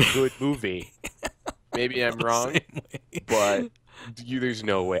as like a good movie. Maybe I'm wrong, Same way. but there's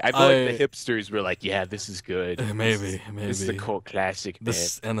no way. I feel like the hipsters were like, yeah, this is good. Maybe, This is a cult classic, man.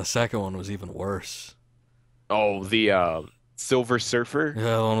 And the second one was even worse. Oh, the Silver Surfer.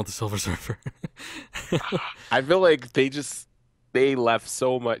 Yeah, the one with the Silver Surfer. I feel like they left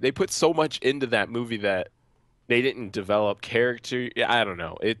so much. They put so much into that movie that they didn't develop character. Yeah, I don't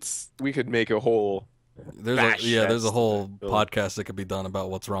know. We could make a whole There's a whole film. podcast that could be done about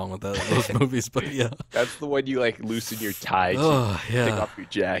what's wrong with those movies, but yeah. That's the one you like loosen your tie, Oh, take yeah. off your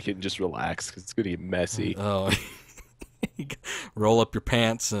jacket, and just relax because it's gonna get messy. Oh, roll up your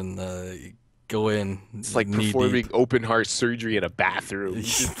pants and go in. It's like knee performing deep. open heart surgery in a bathroom. You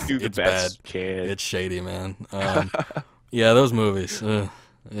just do the It's best you bad. can. It's shady, man. Yeah, those movies.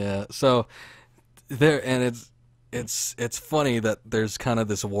 Yeah. So there, and it's funny that there's kind of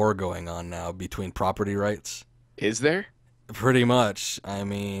this war going on now between property rights. Is there? Pretty much. I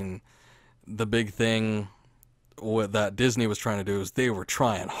mean, the big thing that Disney was trying to do is they were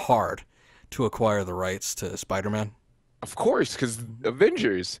trying hard to acquire the rights to Spider-Man. Of course, because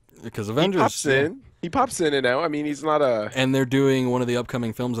Avengers. Because He Avengers, pops in. He pops in and out. I mean, he's not a. and they're doing one of the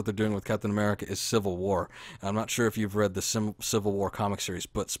upcoming films that they're doing with Captain America is Civil War. I'm not sure if you've read the Civil War comic series,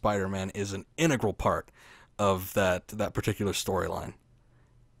 but Spider-Man is an integral part of that particular storyline.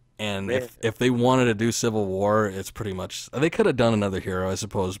 And Man. if they wanted to do Civil War, it's pretty much they could have done another hero, I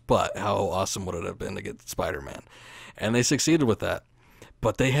suppose. But how awesome would it have been to get Spider-Man? And they succeeded with that.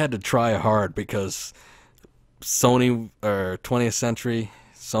 But they had to try hard because Sony or 20th Century,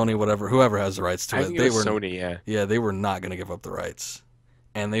 Sony, whatever, whoever has the rights to I it, think they it was were Sony, yeah. yeah, they were not going to give up the rights,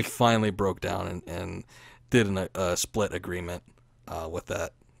 and they finally broke down and did a split agreement with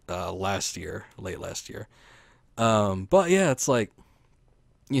that late last year. But yeah, it's like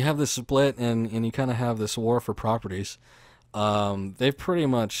you have this split, and you kind of have this war for properties. They've pretty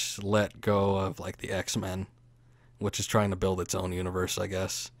much let go of like the X-Men, which is trying to build its own universe, I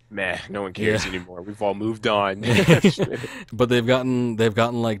guess. Meh, no one cares anymore. We've all moved on. But they've gotten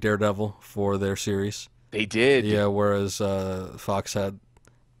like Daredevil for their series. They did. Yeah, whereas Fox had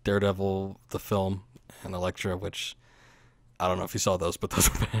Daredevil the film and Elektra, which I don't know if you saw those, but those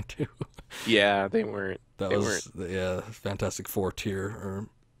were bad too. Yeah, they weren't. That They was yeah, Fantastic Four tier. Or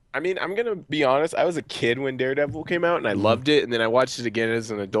I mean, I'm gonna be honest. I was a kid when Daredevil came out, and I loved it. And then I watched it again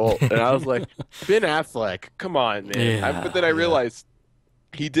as an adult, and I was like, Ben Affleck, come on, man. Yeah, But then I realized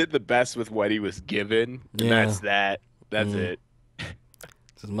he did the best with what he was given, and Yeah. that's that. That's Mm. it.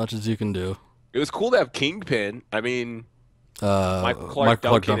 it's as much as you can do. It was cool to have Kingpin. I mean, Michael Michael Clark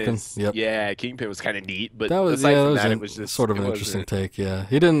Duncan. Duncan. Yep. Yeah, Kingpin was kind of neat, but That was aside from that that, it was just sort of an it interesting wasn't- take. Yeah,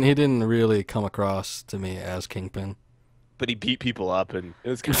 he didn't really come across to me as Kingpin. But he beat people up, and it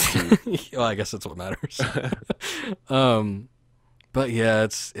was kind of cute. Well, I guess that's what matters. But yeah,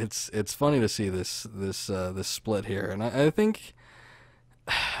 it's funny to see this split here, and I think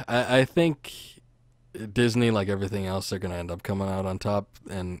I think Disney, like everything else, they're gonna end up coming out on top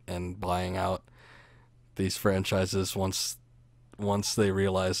and buying out these franchises once they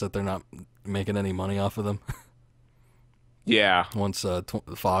realize that they're not making any money off of them. Yeah. Once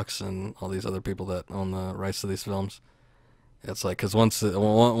Fox and all these other people that own the rights to these films, it's like because once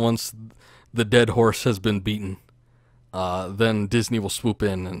the dead horse has been beaten, then Disney will swoop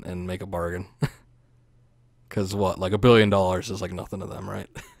in and make a bargain. Because what, like $1 billion is like nothing to them, right?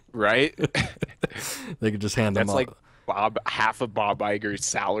 Right? They could just hand them That's up like half of Bob Iger's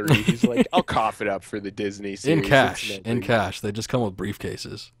salary. He's like, I'll cough it up for the Disney series. in It's cash. nothing." In cash, they just come with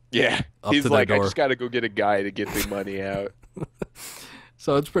briefcases. Yeah. Up He's to their like, I door. just got to go get a guy to get the money out.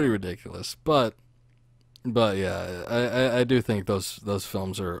 So it's pretty ridiculous, but yeah, I do think those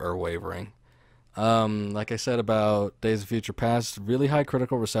films are wavering. Like I said about Days of Future Past, really high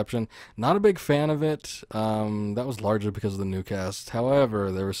critical reception. Not a big fan of it. That was largely because of the new cast.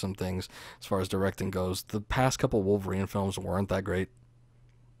 However, there were some things as far as directing goes. The past couple Wolverine films weren't that great.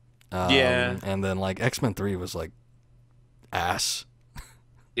 Yeah. And then like X-Men 3 was like ass.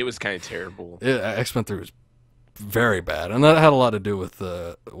 It was kind of terrible. X-Men 3 was very bad, and that had a lot to do with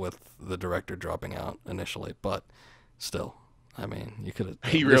the director dropping out initially. But still, I mean, you could have.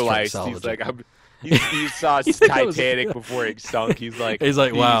 He realized he's like, You saw Titanic before it sunk. He's like,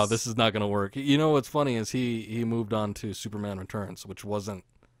 wow, this is not gonna work. You know what's funny is he moved on to Superman Returns, which wasn't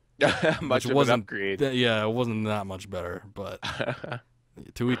much of an upgrade. Yeah, it wasn't that much better, but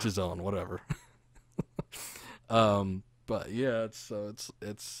to each his own, whatever. But yeah, it's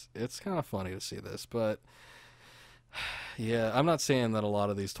kind of funny to see this, but yeah, I'm not saying that a lot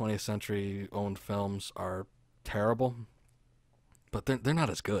of these 20th century owned films are terrible, but they're not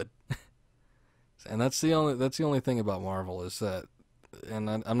as good. And that's the only thing about Marvel is that, and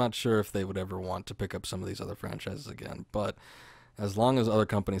I'm not sure if they would ever want to pick up some of these other franchises again, but as long as other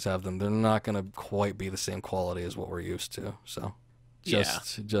companies have them, they're not going to quite be the same quality as what we're used to. So,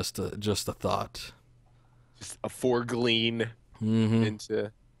 just a thought. Just a foregleam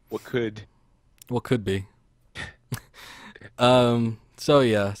into what could be. So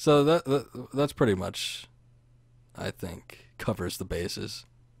yeah, so that's pretty much, I think, covers the bases.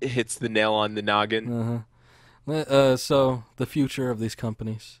 It hits the nail on the noggin. So the future of these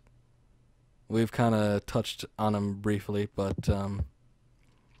companies, we've kind of touched on them briefly, but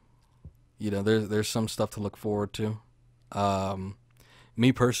there's some stuff to look forward to.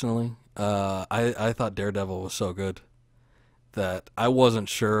 Me personally, I thought Daredevil was so good that I wasn't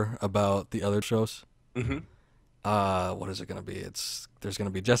sure about the other shows. What is it going to be? There's going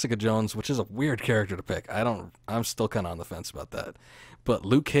to be Jessica Jones, which is a weird character to pick. I'm still kind of on the fence about that. But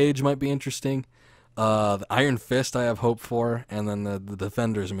Luke Cage might be interesting. The Iron Fist I have hope for, and then the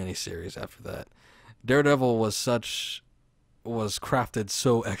Defenders miniseries after that. Daredevil was crafted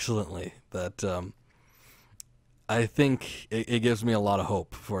so excellently that I think it gives me a lot of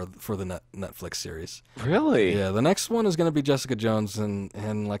hope for the Netflix series. Really? Yeah, the next one is going to be Jessica Jones,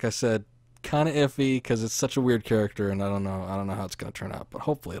 and like I said, kind of iffy because it's such a weird character, and I don't know how it's going to turn out, but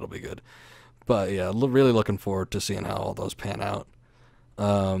hopefully it'll be good. But yeah, really looking forward to seeing how all those pan out.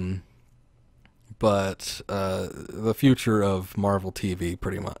 But the future of Marvel TV,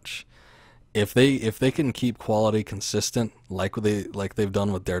 pretty much, if they can keep quality consistent like they've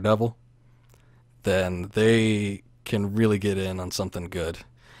done with Daredevil, then they can really get in on something good,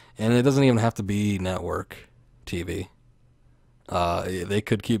 and it doesn't even have to be network TV. They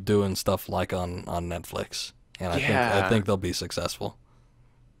could keep doing stuff like on Netflix, and I think they'll be successful.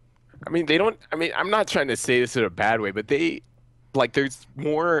 I mean, I'm not trying to say this in a bad way, but there's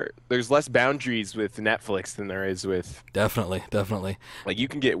less boundaries with Netflix than there is with. Definitely. Like, you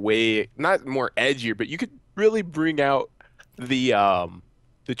can get way, not more edgier, but you could really bring out the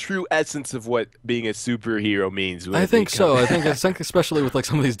true essence of what being a superhero means. I think so. I think especially with like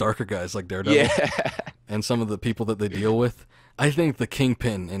some of these darker guys like Daredevil, and some of the people that they deal with. I think the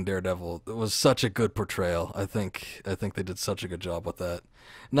Kingpin in Daredevil was such a good portrayal. I think they did such a good job with that.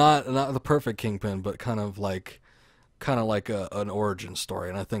 Not the perfect Kingpin, but kind of like an origin story,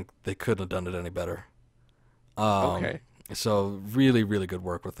 and I think they couldn't have done it any better. Okay. So really, really good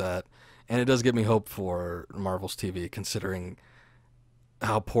work with that, and it does give me hope for Marvel's TV, considering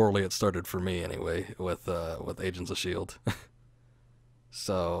how poorly it started for me anyway with Agents of S.H.I.E.L.D.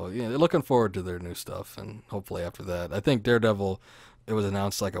 So yeah, looking forward to their new stuff, and hopefully after that, I think Daredevil, it was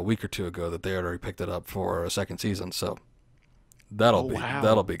announced like a week or two ago that they had already picked it up for a second season, so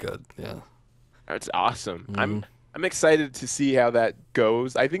that'll be good. Yeah, that's awesome. I'm excited to see how that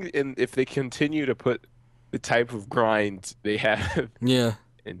goes. I think if they continue to put the type of grind they have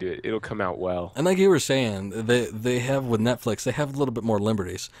into it, it'll come out well. And like you were saying, they have with Netflix, they have a little bit more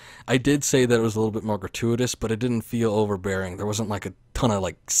liberties. I did say that it was a little bit more gratuitous, but it didn't feel overbearing. There wasn't like a ton of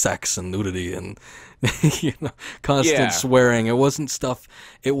like sex and nudity and constant swearing. It wasn't stuff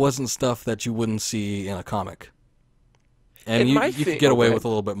that you wouldn't see in a comic. And you could get away with a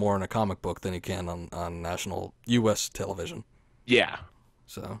little bit more in a comic book than you can on national U.S. television. Yeah.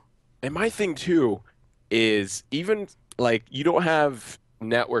 So. And my thing too is, even like, you don't have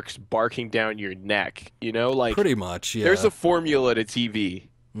networks barking down your neck, like, pretty much, yeah. There's a formula to TV.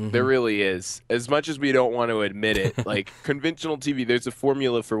 There really is. As much as we don't want to admit it, like conventional TV, there's a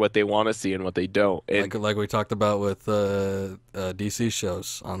formula for what they want to see and what they don't. And like we talked about with DC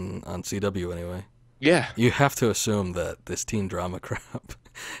shows on CW anyway. Yeah. You have to assume that this teen drama crap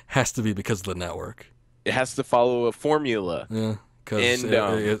has to be because of the network. It has to follow a formula. Yeah, because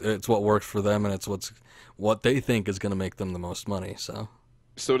it's what works for them, and it's what they think is going to make them the most money. So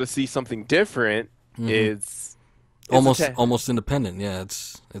to see something different is almost independent. Yeah,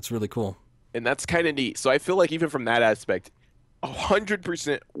 it's really cool. And that's kind of neat. So I feel like even from that aspect,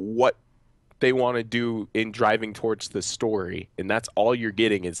 100% what they want to do in driving towards the story, and that's all you're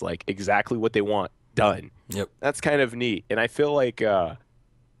getting is like exactly what they want done. Yep. That's kind of neat. And I feel like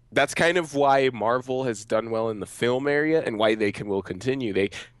that's kind of why Marvel has done well in the film area and why will continue.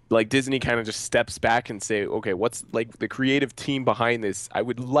 like Disney kind of just steps back and say, okay, what's like the creative team behind this? I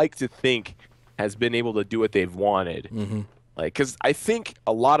would like to think has been able to do what they've wanted. Mm-hmm. Like, because I think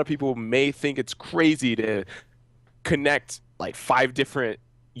a lot of people may think it's crazy to connect like five different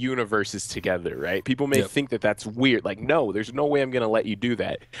universes together, right? People may Yep. think that that's weird. Like, no, there's no way I'm going to let you do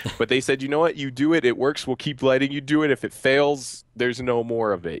that. But they said, you know what? You do it, it works. We'll keep letting you do it. If it fails, there's no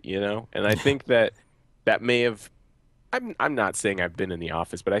more of it, you know? And I think that that may have, I'm not saying I've been in the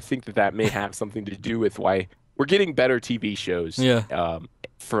office, but I think that that may have something to do with why we're getting better TV shows Yeah.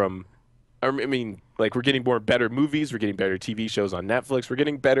 from, I mean, like we're getting more better movies, we're getting better TV shows on Netflix, we're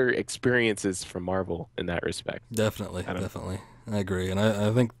getting better experiences from Marvel in that respect. Definitely. I don't know. Definitely. I agree. And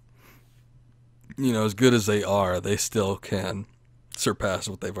I think, as good as they are, they still can surpass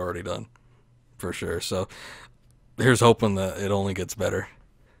what they've already done. For sure. So here's hoping that it only gets better.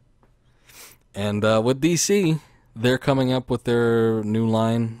 And with DC, they're coming up with their new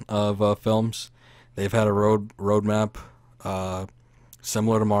line of films. They've had a roadmap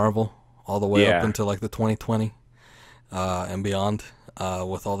similar to Marvel, all the way up Yeah. into like the 2020 and beyond,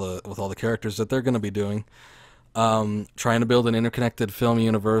 with all the characters that they're going to be doing. Trying to build an interconnected film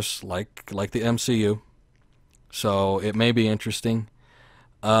universe like the MCU. So it may be interesting.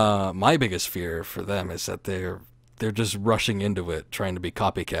 My biggest fear for them is that they're just rushing into it, trying to be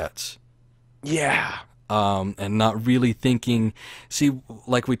copycats. Yeah. And not really thinking. See,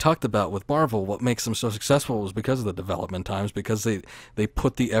 like we talked about with Marvel, what makes them so successful was because of the development times, because they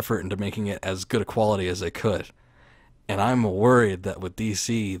put the effort into making it as good a quality as they could. And I'm worried that with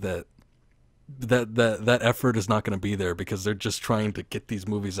DC that effort is not going to be there because they're just trying to get these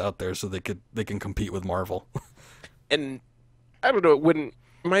movies out there so they can compete with Marvel. And I don't know, when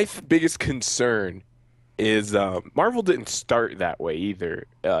my biggest concern is Marvel didn't start that way either.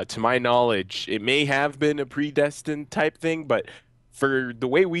 To my knowledge, it may have been a predestined type thing, but for the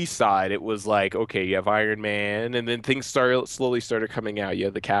way we saw it, it was like, okay, you have Iron Man, and then things slowly started coming out. You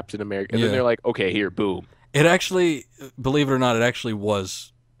have the Captain America, and then Yeah. they're like, okay, here, boom. It actually, believe it or not, it actually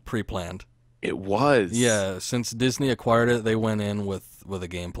was pre-planned. It was. Yeah, since Disney acquired it, they went in with a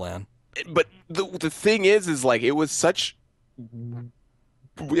game plan. But the thing is like it was such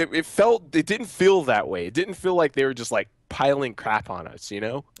it didn't feel that way. It didn't feel like they were just like piling crap on us, you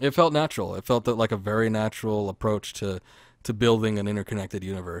know? It felt natural. It felt like a very natural approach to building an interconnected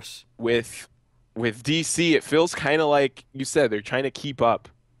universe. With DC, it feels kind of like you said they're trying to keep up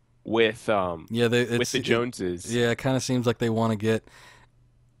with Yeah, with the Joneses. yeah, it kind of seems like they want to get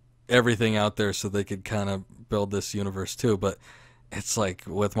everything out there so they could kind of build this universe too. But it's like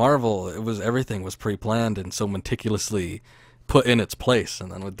with Marvel, everything was pre-planned and so meticulously put in its place.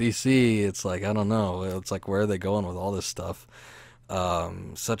 And then with DC, it's like, I don't know. It's like, where are they going with all this stuff?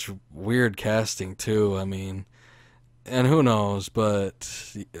 Such weird casting too. I mean, and who knows? But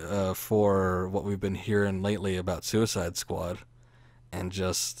for what we've been hearing lately about Suicide Squad, and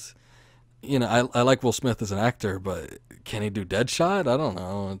just I like Will Smith as an actor, but can he do Deadshot? I don't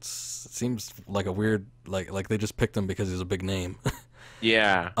know. It seems like a weird like they just picked him because he's a big name.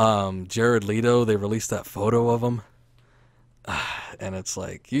 Yeah. Jared Leto, they released that photo of him, and it's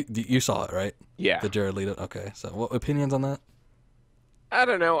like you saw it, right? Yeah. The Jared Leto. Okay, so what opinions on that? I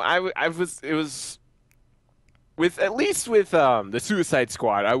don't know. I was it was with at least with the Suicide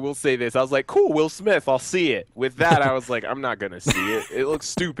Squad, I will say this. I was like, cool, Will Smith, I'll see it. With that, I was like, I'm not gonna see it. It looks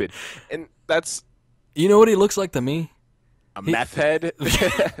stupid. And that's You know what he looks like to me? a meth head.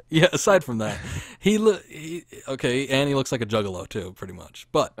 Yeah. Aside from that, okay, and he looks like a juggalo too, pretty much.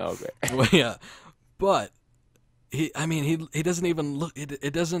 But Okay. well, yeah, but he doesn't even look.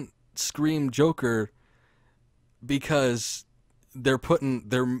 It doesn't scream Joker because they're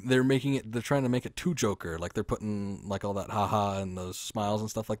making it. They're trying to make it too Joker. Like they're putting like all that haha and those smiles and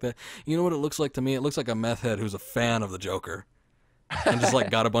stuff like that. You know what it looks like to me? It looks like a meth head who's a fan of the Joker and just like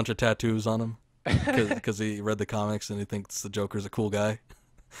got a bunch of tattoos on him because he read the comics and he thinks the Joker's a cool guy.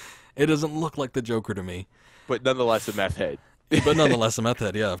 It doesn't look like the Joker to me, But nonetheless, a meth head. but nonetheless a meth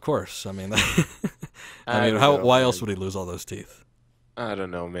head. Yeah, of course. I mean, I don't how? know, Why man. else would he lose all those teeth? I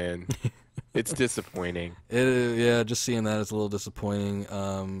don't know, man. It's disappointing. Yeah, just seeing that is a little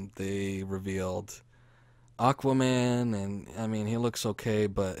disappointing. They revealed Aquaman, and I mean, he looks okay,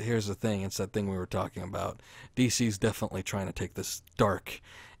 but here's the thing. It's that thing we were talking about. DC's definitely trying to take this dark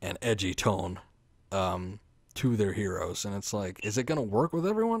and edgy tone to their heroes, and it's like, is it going to work with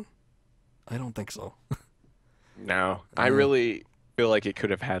everyone? I don't think so. No, I Yeah. really feel like it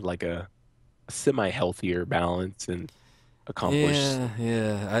could have had like a semi-healthier balance and accomplished.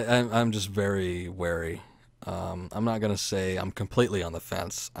 Yeah. I'm just very wary. I'm not going to say I'm completely on the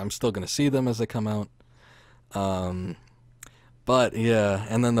fence. I'm still going to see them as they come out. But But yeah,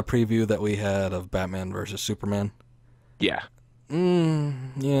 and then the preview that we had of Batman versus Superman. Yeah.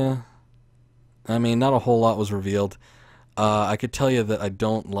 Yeah. I mean, not a whole lot was revealed. I could tell you that I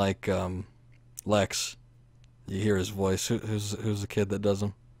don't like Lex. You hear his voice. Who's the kid that does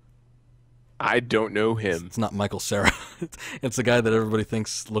him? I don't know him. It's not Michael Cera. It's the guy that everybody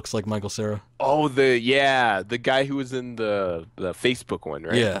thinks looks like Michael Cera. Oh, the guy who was in the Facebook one,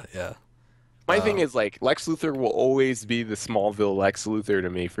 right? Yeah, yeah. My thing is like Lex Luthor will always be the Smallville Lex Luthor to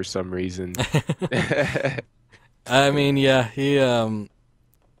me for some reason. I mean, yeah, he I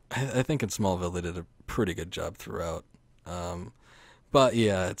think in Smallville they did a pretty good job throughout. But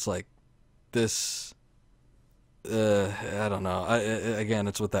yeah, it's like this I don't know. Again,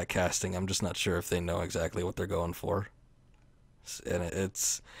 it's with that casting. I'm just not sure if they know exactly what they're going for. And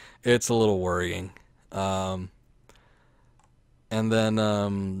it's a little worrying. And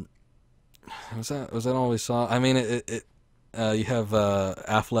then was that all we saw? I mean, you have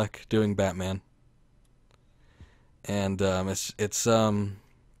Affleck doing Batman. And it's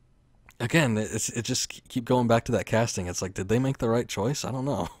again, it just keep going back to that casting. It's like, did they make the right choice? I don't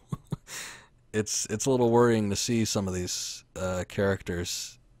know. It's a little worrying to see some of these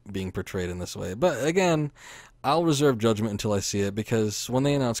characters being portrayed in this way. But again, I'll reserve judgment until I see it, because when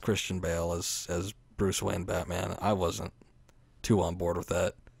they announced Christian Bale as Bruce Wayne Batman, I wasn't too on board with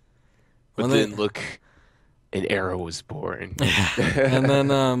that. But then look, an era was born. And then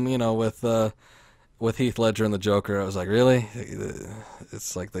with Heath Ledger and the Joker, I was like, really?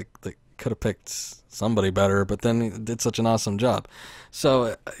 It's like they could have picked somebody better, but then he did such an awesome job.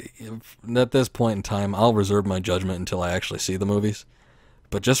 So at this point in time, I'll reserve my judgment until I actually see the movies.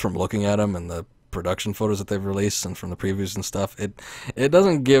 But just from looking at them and the production photos that they've released and from the previews and stuff, it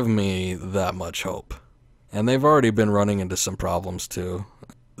doesn't give me that much hope. And they've already been running into some problems too.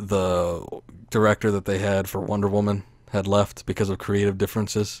 The director that they had for Wonder Woman had left because of creative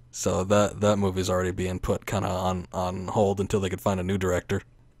differences, so that movie's already being put kind of on hold until they could find a new director.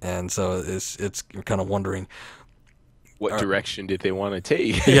 And so it's kind of wondering what direction did they want to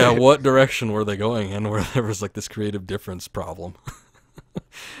take. Yeah, what direction were they going in where there was like this creative difference problem.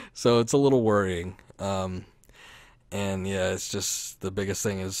 So it's a little worrying. And yeah, it's just the biggest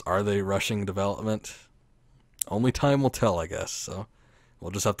thing is, are they rushing development? Only time will tell, I guess. So we'll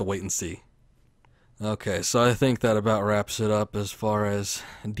just have to wait and see. Okay, so I think that about wraps it up as far as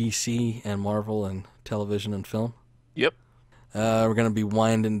DC and Marvel and television and film. Yep. We're going to be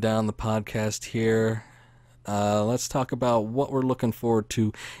winding down the podcast here. Let's talk about what we're looking forward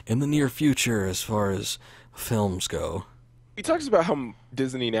to in the near future as far as films go. He talks about how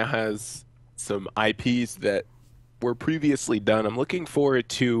Disney now has some IPs that were previously done. I'm looking forward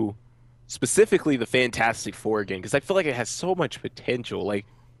to specifically the Fantastic Four again, because I feel like it has so much potential. Like,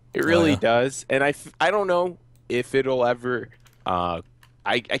 it really does. And I don't know if it'll ever...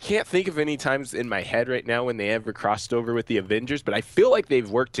 I can't think of any times in my head right now when they ever crossed over with the Avengers, but I feel like they've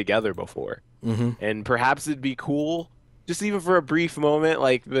worked together before. Mm-hmm. And perhaps it'd be cool, just even for a brief moment,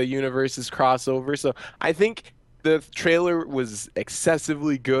 like the universes crossover. So I think the trailer was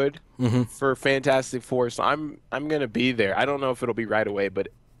excessively good for Fantastic Four, so I'm gonna be there. I don't know if it'll be right away, but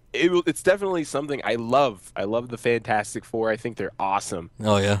it's definitely something I love. I love the Fantastic Four. I think they're awesome.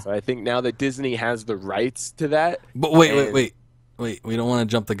 Oh yeah. So I think now that Disney has the rights to that. But wait. We don't want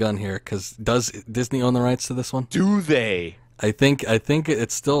to jump the gun here, because does Disney own the rights to this one? Do they? I think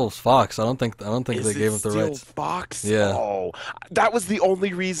it's still Fox. I don't think they gave up the rights. Fox? Yeah. Oh, that was the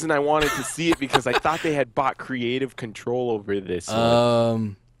only reason I wanted to see it, because I thought they had bought creative control over this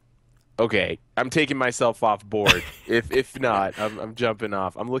one. Okay, I'm taking myself off board. If not, I'm jumping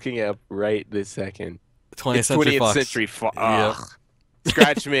off. I'm looking up right this second. 20th Century Fox. Century Fox. Yep.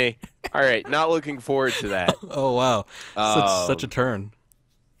 Scratch me. All right, not looking forward to that. Oh wow, such a turn.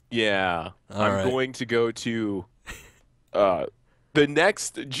 Yeah, I'm going to go to the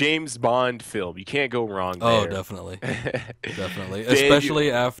next James Bond film. You can't go wrong there. Oh, definitely, definitely, especially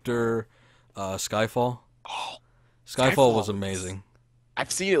after Skyfall. Oh, Skyfall was amazing.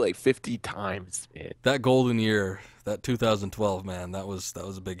 I've seen it like 50 times, man. That golden year, that 2012, man, that was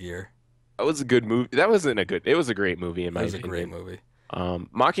a big year. That was a good movie. It was a great movie in my opinion. It was a great movie.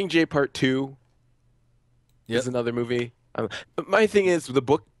 Mockingjay Part 2 is another movie. My thing is, the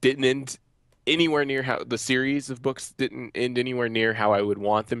book didn't end anywhere near how the series of books didn't end anywhere near how I would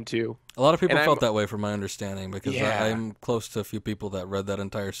want them to. A lot of people felt that way, from my understanding, because I'm close to a few people that read that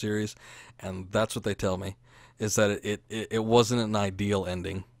entire series, and that's what they tell me, is that it wasn't an ideal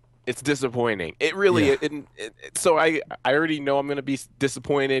ending. It's disappointing. It really. So I already know I'm gonna be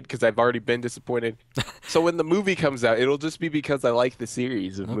disappointed, because I've already been disappointed. So when the movie comes out, it'll just be because I like the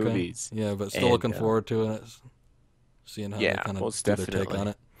series of movies. Yeah, but still looking forward to it. seeing how they Yeah, kind of most do their take on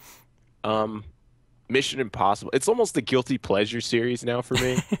definitely. it. Um, Mission Impossible. It's almost a guilty pleasure series now for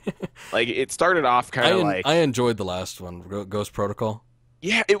me. Like it started off kind of I like, enjoyed the last one, Ghost Protocol.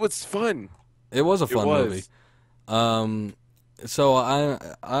 yeah, it was fun. It was a It fun movie. was. Um, so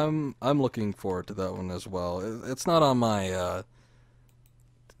I'm looking forward to that one as well. It's not on my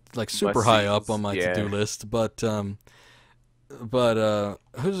like super Must high up on sees. my to-do Yeah. list, but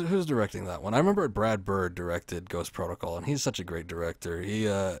who's directing that one? I remember Brad Bird directed Ghost Protocol, and he's such a great director.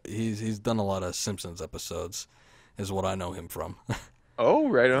 He's done a lot of Simpsons episodes, is what I know him from. Oh,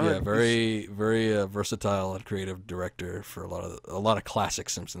 right Yeah, on. very versatile and creative director for a lot of classic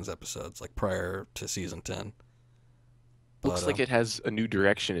Simpsons episodes, like prior to season 10. Looks But like it has a new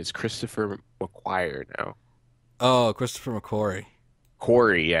direction. It's Christopher McQuire now. oh, Christopher McQuarrie.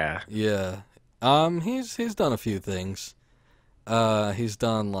 Corey, yeah. Yeah. He's done a few things. He's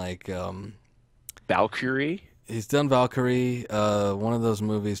done like Valkyrie. he's done Valkyrie, one of those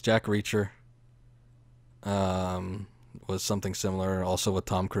movies, Jack Reacher. Was something similar, also with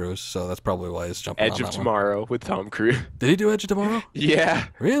Tom Cruise, so that's probably why he's jumping Edge on of that one. Tomorrow with Tom Cruise. Did he do Edge of Tomorrow? Yeah.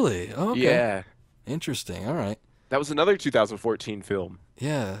 Really? Oh, okay. Yeah. Interesting. All right. That was another 2014 film.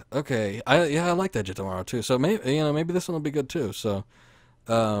 Yeah. Okay. I like Edge of Tomorrow too. So maybe maybe this one will be good too. So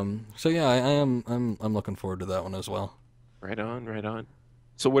yeah, I'm looking forward to that one as well. Right on, right on.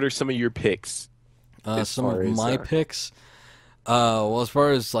 So what are some of your picks as Some of far as my picks. Well, as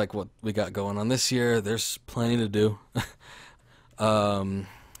far as like what we got going on this year, there's plenty to do. Um,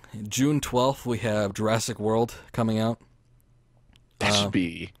 June 12th, we have Jurassic World coming out. that Uh, should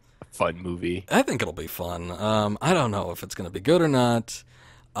be a fun movie. I think it'll be fun. I don't know if it's going to be good or not.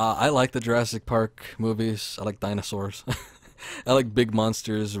 I like the Jurassic Park movies. I like dinosaurs. I like big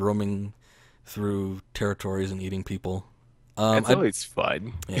monsters roaming through territories and eating people. That's I, always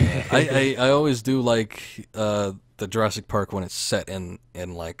fun. yeah, I always do like the Jurassic Park when it's set in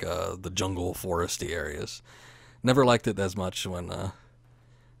like the jungle foresty areas. Never liked it as much when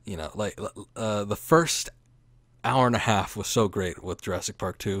like the first hour and a half was so great with Jurassic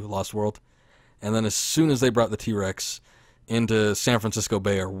Park 2 Lost World, and then as soon as they brought the T-Rex into San Francisco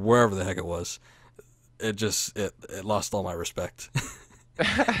Bay or wherever the heck it was, it lost all my respect.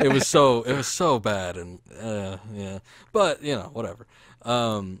 It was so bad, and yeah, but whatever.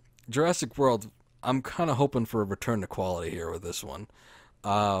 Jurassic World, I'm kind of hoping for a return to quality here with this one.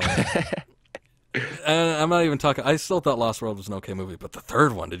 Um, and I'm not even talking. I still thought Lost World was an okay movie, but the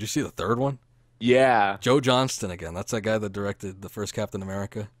third one, did you see the third one? Yeah. Joe Johnston again. That's that guy that directed the first Captain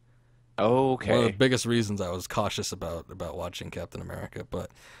America. One of the Okay. biggest reasons I was cautious about watching Captain America,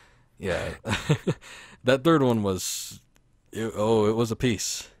 but yeah, that third one was it was a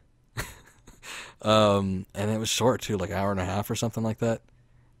piece. And it was short too, like an hour and a half or something like that.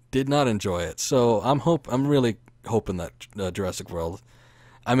 Did not enjoy it. So I'm really hoping that Jurassic World.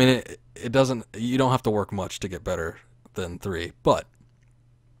 I mean, it doesn't. You don't have to work much to get better than 3, but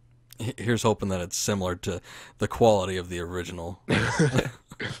here's hoping that it's similar to the quality of the original.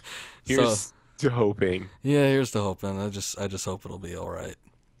 So Here's to hoping. yeah, here's to hoping. I just hope it'll be all right.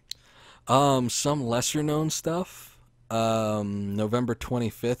 Some lesser known stuff. November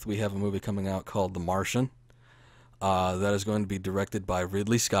 25th, we have a movie coming out called The Martian. That is going to be directed by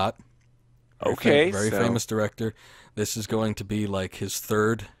Ridley Scott. Okay, Very so famous director. This is going to be like his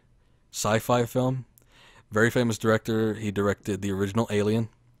third sci-fi film. Very famous director. He directed the original Alien.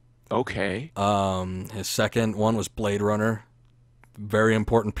 okay. His second one was Blade Runner. Very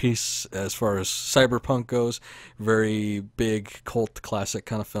important piece as far as cyberpunk goes. Very big cult classic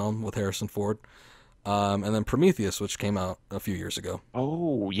kind of film with Harrison Ford. And then Prometheus, which came out a few years ago.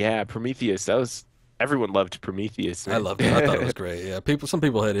 Oh yeah, Prometheus. That was everyone loved Prometheus, I man. loved it. I thought it was great. Yeah, some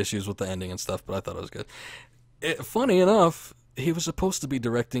people had issues with the ending and stuff, but I thought it was good. Funny enough, he was supposed to be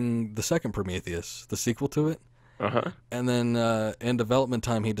directing the second Prometheus, the sequel to it, Uh-huh. and then in development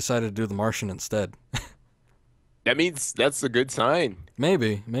time, he decided to do The Martian instead. That means that's a good sign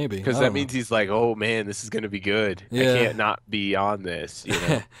Maybe. because I that don't know. means he's like, "Oh man, this is gonna be good. I Yeah. can't not be on this," you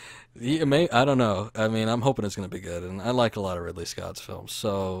know. Yeah, I don't know. I mean, I'm hoping it's going to be good, and I like a lot of Ridley Scott's films.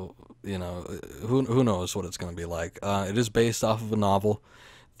 So, who knows what it's going to be like? It is based off of a novel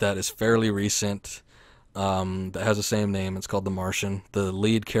that is fairly recent, that has the same name. It's called The Martian. The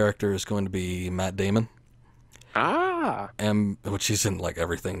lead character is going to be Matt Damon, Ah, and which he's in like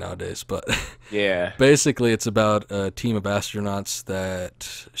everything nowadays. But yeah. basically, it's about a team of astronauts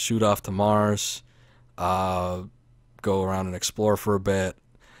that shoot off to Mars, go around and explore for a bit.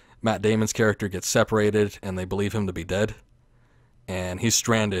 Matt Damon's character gets separated, and they believe him to be dead. And he's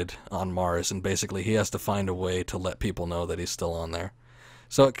stranded on Mars, and basically he has to find a way to let people know that he's still on there.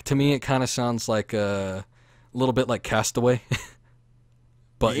 So to me, it kind of sounds like A little bit like Castaway,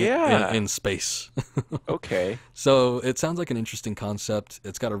 but Yeah. in space. Okay. So it sounds like an interesting concept.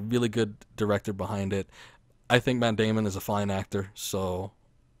 It's got a really good director behind it. I think Matt Damon is a fine actor, so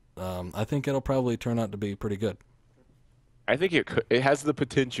I think it'll probably turn out to be pretty good. I think it has the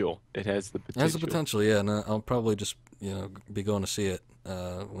potential. It has the It has the potential. potential, yeah, and I'll probably just be going to see it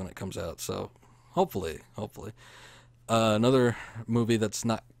when it comes out. So hopefully, another movie that's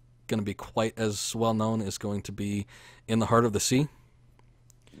not going to be quite as well known is going to be In the Heart of the Sea.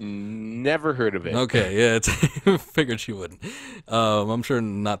 Never heard of it. Okay, yeah, it's figured you wouldn't. I'm sure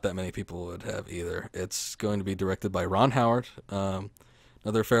not that many people would have either. It's going to be directed by Ron Howard,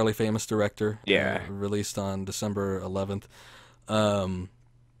 another fairly famous director. Yeah. Released on December 11th.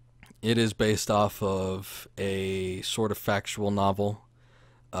 It is based off of a sort of factual novel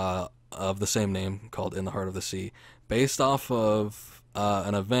of the same name called In the Heart of the Sea, based off of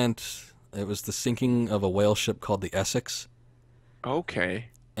an event. It was the sinking of a whale ship called the Essex. Okay.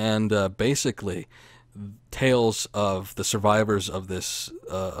 And basically, tales of the survivors of this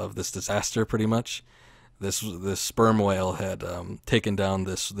disaster. Pretty much, this sperm whale had taken down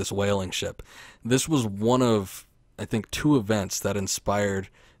this whaling ship. This was one of, I think, two events that inspired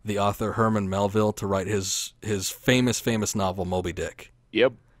the author Herman Melville to write his famous novel Moby Dick.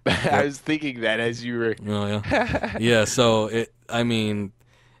 Yep. Yep. I was thinking that as you were. Oh yeah, yeah. So I mean,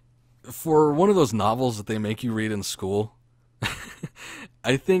 for one of those novels that they make you read in school.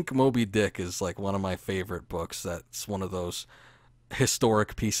 I think Moby Dick is like one of my favorite books. That's one of those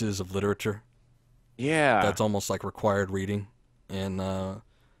historic pieces of literature Yeah. that's almost like required reading in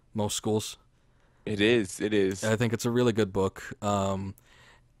most schools. It is. It is. I think it's a really good book,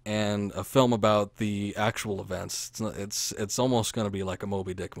 and a film about the actual events. It's almost going to be like a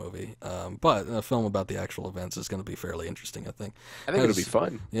Moby Dick movie, but a film about the actual events is going to be fairly interesting. I think. I think it'll be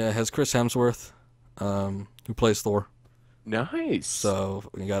fun. Yeah, it has Chris Hemsworth, who plays Thor. Nice. So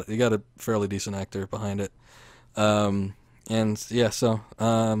you got a fairly decent actor behind it, and yeah. So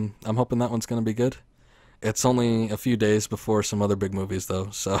I'm hoping that one's gonna be good. It's only a few days before some other big movies, though.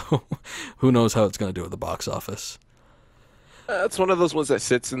 So who knows how it's gonna do at the box office? It's one of those ones that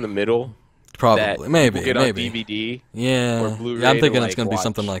sits in the middle. Probably, That maybe, people get maybe. on DVD. Yeah, or Blu-ray yeah. I'm thinking to, it's gonna be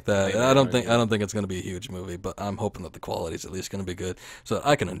something watch like that. later I don't on, think yeah. it's gonna be a huge movie, but I'm hoping that the quality's at least gonna be good, so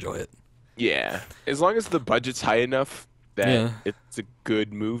I can enjoy it. Yeah, as long as the budget's high enough that Yeah. it's a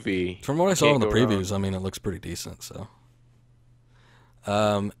good movie. From what I saw Can't in the go wrong. previews, I mean, it looks pretty decent. So,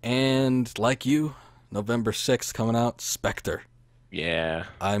 and like you, November 6th coming out, Spectre. Yeah.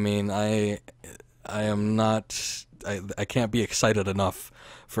 I mean, I am not. I can't be excited enough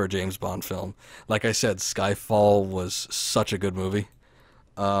for a James Bond film. Like I said, Skyfall was such a good movie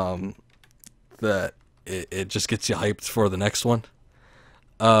that it just gets you hyped for the next one.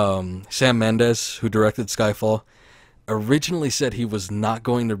 Sam Mendes, who directed Skyfall, originally said he was not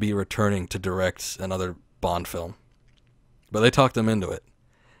going to be returning to direct another Bond film, but they talked him into it.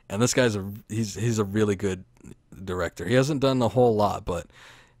 And this guy's he's a really good director. He hasn't done a whole lot, but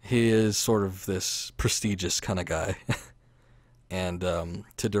he is sort of this prestigious kind of guy. And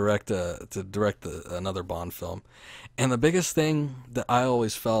to direct another Bond film, and the biggest thing that I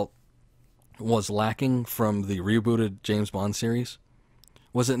always felt was lacking from the rebooted James Bond series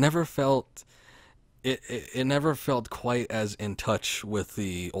was it never felt quite as in touch with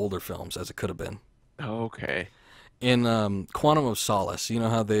the older films as it could have been. Okay. In Quantum of Solace, you know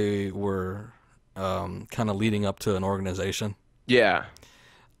how they were kind of leading up to an organization? Yeah.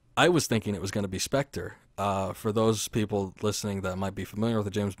 I was thinking it was going to be Spectre. For those people listening that might be familiar with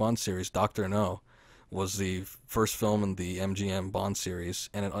the James Bond series, Dr. No was the first film in the MGM Bond series,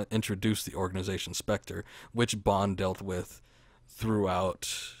 and it introduced the organization Spectre, which Bond dealt with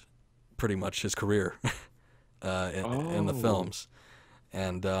throughout pretty much his career in the films.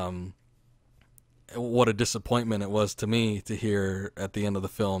 And what a disappointment it was to me to hear at the end of the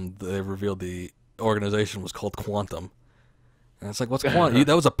film they revealed the organization was called Quantum. And it's like, what's Quantum?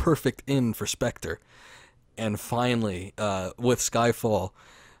 That was a perfect in for Spectre. And finally, with Skyfall,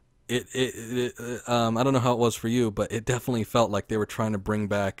 I don't know how it was for you, but it definitely felt like they were trying to bring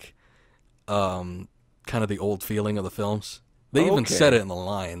back kind of the old feeling of the films. They even said it in the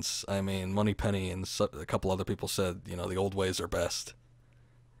lines. I mean, Moneypenny and a couple other people said, the old ways are best.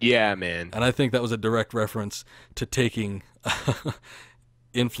 Yeah, man. And I think that was a direct reference to taking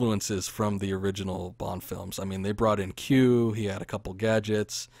influences from the original Bond films. I mean, they brought in Q. He had a couple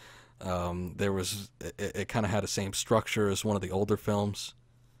gadgets. It kind of had the same structure as one of the older films.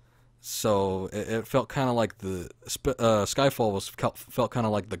 So it felt kind of like Skyfall felt kind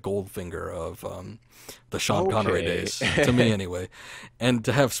of like the Goldfinger of the Sean Connery days, to me anyway. And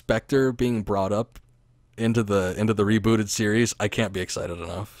to have Spectre being brought up into the rebooted series, I can't be excited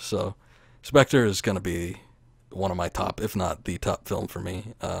enough. So Spectre is going to be one of my top, if not the top film for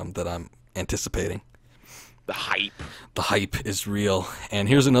me, that I'm anticipating. The hype. The hype is real. And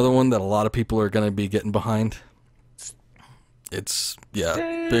here's another one that a lot of people are going to be getting behind. It's,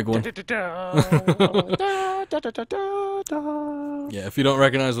 yeah, big one. Yeah, if you don't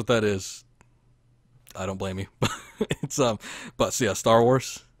recognize what that is, I don't blame you. It's but yeah, Star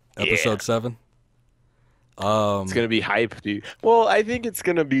Wars Episode 7. It's gonna be hype, dude. Well, I think it's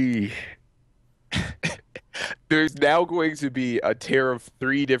gonna be. There's now going to be a tier of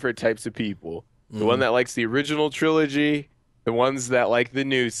 3 different types of people. The one that likes the original trilogy, the ones that like the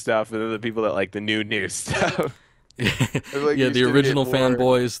new stuff, and then the people that like the new stuff. Like, yeah, the original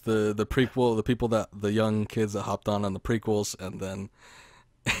fanboys, the prequel, the people the young kids that hopped on the prequels, and then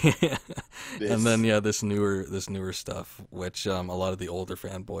this newer stuff, which a lot of the older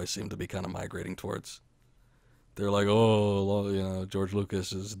fanboys seem to be kind of migrating towards. They're like, oh, you know, George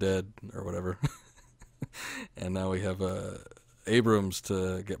Lucas is dead or whatever, and now we have Abrams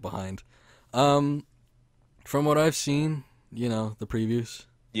to get behind. From what I've seen, you know, the previews.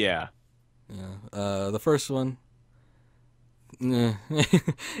 Yeah. The first one, it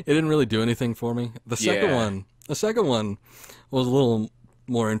didn't really do anything for me. The second one was a little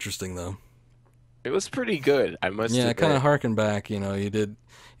more interesting though. It was pretty good, I must admit. Yeah, kind of harken back, you know, you did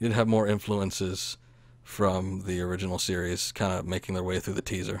have more influences from the original series kind of making their way through the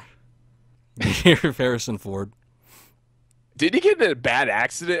teaser. Harrison Ford. Did he get in a bad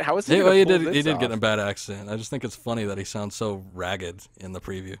accident? How was he? He did get in a bad accident. I just think it's funny that he sounds so ragged in the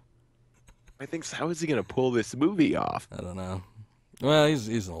preview. I think so. How is he gonna pull this movie off? I don't know. Well,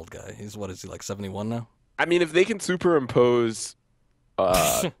 he's an old guy. He's what is he, like 71 now? I mean, if they can superimpose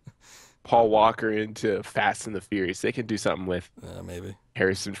Paul Walker into Fast and the Furious, they can do something with maybe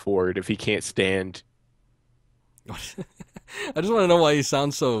Harrison Ford if he can't stand. I just want to know why he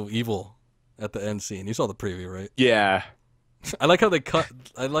sounds so evil at the end scene. You saw the preview, right? Yeah. I like how they cut.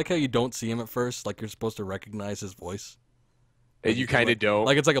 I like how you don't see him at first. Like you're supposed to recognize his voice. And you kind of don't.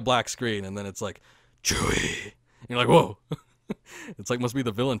 Like it's like a black screen, and then it's like Chewie. And you're like, whoa. It's like must be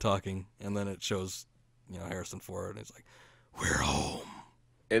the villain talking, and then it shows, you know, Harrison Ford, and he's like, "We're home."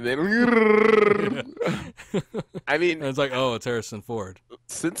 And then, I mean, and it's like, oh, it's Harrison Ford.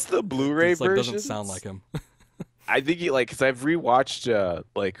 Since the Blu-ray version, doesn't sound like him. I think he because I've rewatched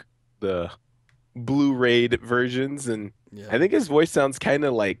like the Blu-ray versions, and I think his voice sounds kind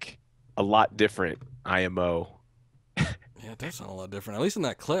of like a lot different. IMO. Yeah, it does sound a lot different. At least in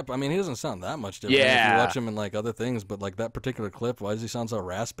that clip. I mean, he doesn't sound that much different if you watch him in like other things, but like that particular clip, why does he sound so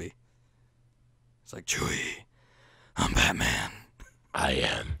raspy? It's like, Chewie, I'm Batman. I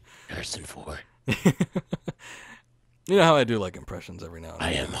am Harrison Ford. You know how I do like impressions every now and then.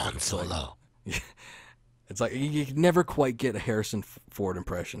 I am Han Solo. It's like you never quite get a Harrison Ford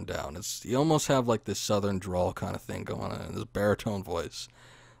impression down. You almost have like this southern drawl kind of thing going on, this baritone voice,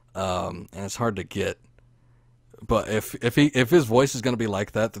 and it's hard to get. But if his voice is going to be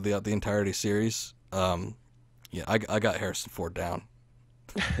like that throughout the entirety series, yeah, I got Harrison Ford down.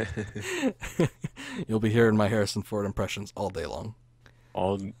 You'll be hearing my Harrison Ford impressions all day long,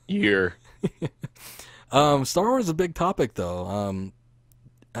 all year. Star Wars is a big topic, though.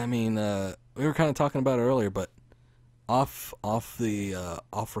 I mean, we were kind of talking about it earlier, but off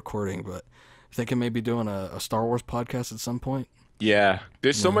recording. But thinking maybe doing a Star Wars podcast at some point. Yeah,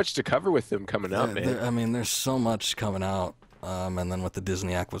 there's so much to cover with them coming up, man. I mean, there's so much coming out, and then with the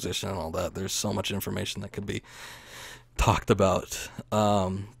Disney acquisition and all that, there's so much information that could be talked about.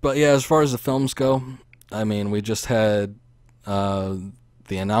 But yeah, as far as the films go, I mean, we just had the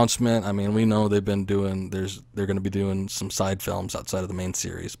announcement. I mean, we know they've been doing. They're going to be doing some side films outside of the main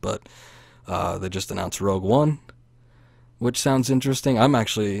series, but they just announced Rogue One, which sounds interesting. I'm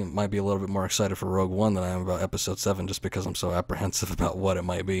actually might be a little bit more excited for Rogue One than I am about Episode 7, just because I'm so apprehensive about what it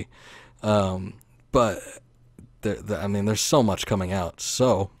might be. But I mean, there's so much coming out,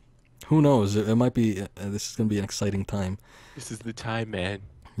 so who knows? It might be. This is going to be an exciting time. This is the time, man.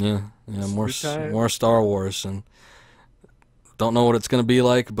 Yeah, more Star Wars, and don't know what it's going to be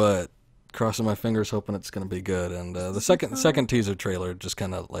like, but crossing my fingers, hoping it's going to be good. And the second teaser trailer just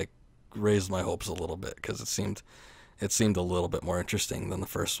kind of like raised my hopes a little bit, because it seemed a little bit more interesting than the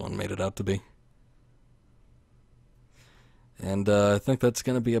first one made it out to be. And I think that's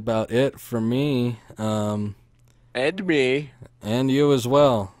going to be about it for me. And me. And you as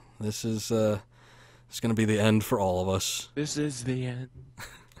well. This is it's going to be the end for all of us. This is the end.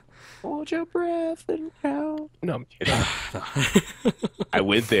 Hold your breath and count. No, I'm kidding. I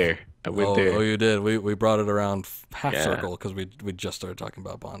went there. Oh, you did. We brought it around half circle because we just started talking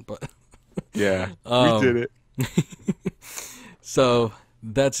about Bond, but Yeah, we did it. So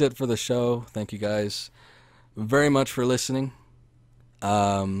that's it for the show. Thank you guys very much for listening.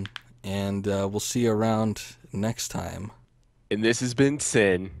 And we'll see you around next time. And this has been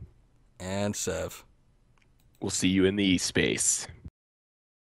Cyn. And Sev. We'll see you in the eSpace.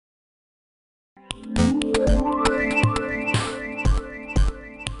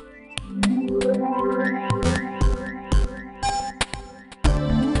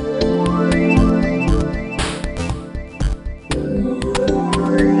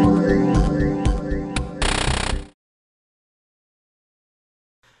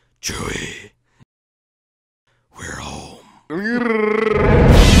 Chewie.